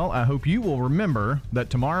 Well, I hope you will remember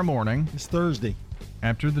that tomorrow morning. It's Thursday.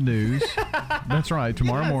 After the news. That's right.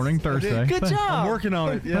 Tomorrow morning, Thursday. Good job. I'm working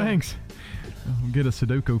on it. Yeah. Thanks. We'll get a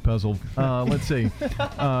Sudoku puzzle. Let's see.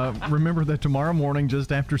 Remember that tomorrow morning,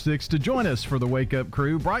 just after 6, to join us for the Wake Up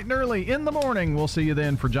Crew, bright and early in the morning. We'll see you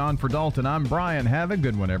then. For John, for Dalton, I'm Brian. Have a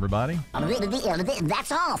good one, everybody.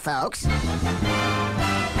 That's all, folks.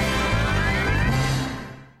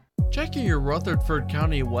 Checking your Rutherford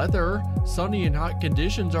County weather. Sunny and hot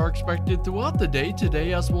conditions are expected throughout the day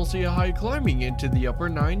today, as we'll see a high climbing into the upper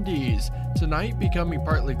 90s. Tonight becoming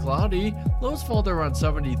partly cloudy. Lows fall to around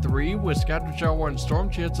 73 with scattered shower and storm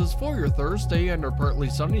chances for your Thursday under partly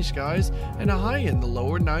sunny skies and a high in the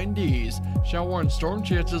lower 90s. Shower and storm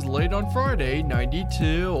chances late on Friday,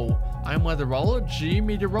 92. I'm weatherology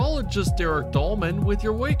meteorologist Derek Dahlman with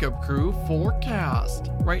your Wake Up Crew forecast.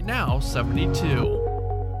 Right now, 72.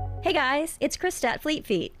 Hey guys, it's Krista at Fleet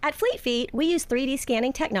Feet. At Fleet Feet, we use 3D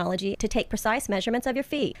scanning technology to take precise measurements of your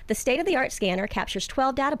feet. The state-of-the-art scanner captures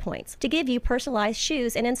 12 data points to give you personalized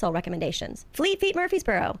shoes and insole recommendations. Fleet Feet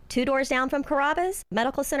Murfreesboro, 2 doors down from Carrabba's,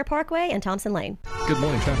 Medical Center Parkway, and Thompson Lane. Good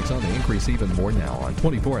morning. Traffic's on the increase even more now on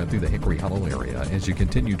 24 and through the Hickory Hollow area as you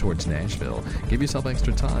continue towards Nashville. Give yourself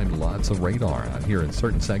extra time. Lots of radar out here in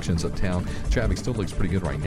certain sections of town. Traffic still looks pretty good right now.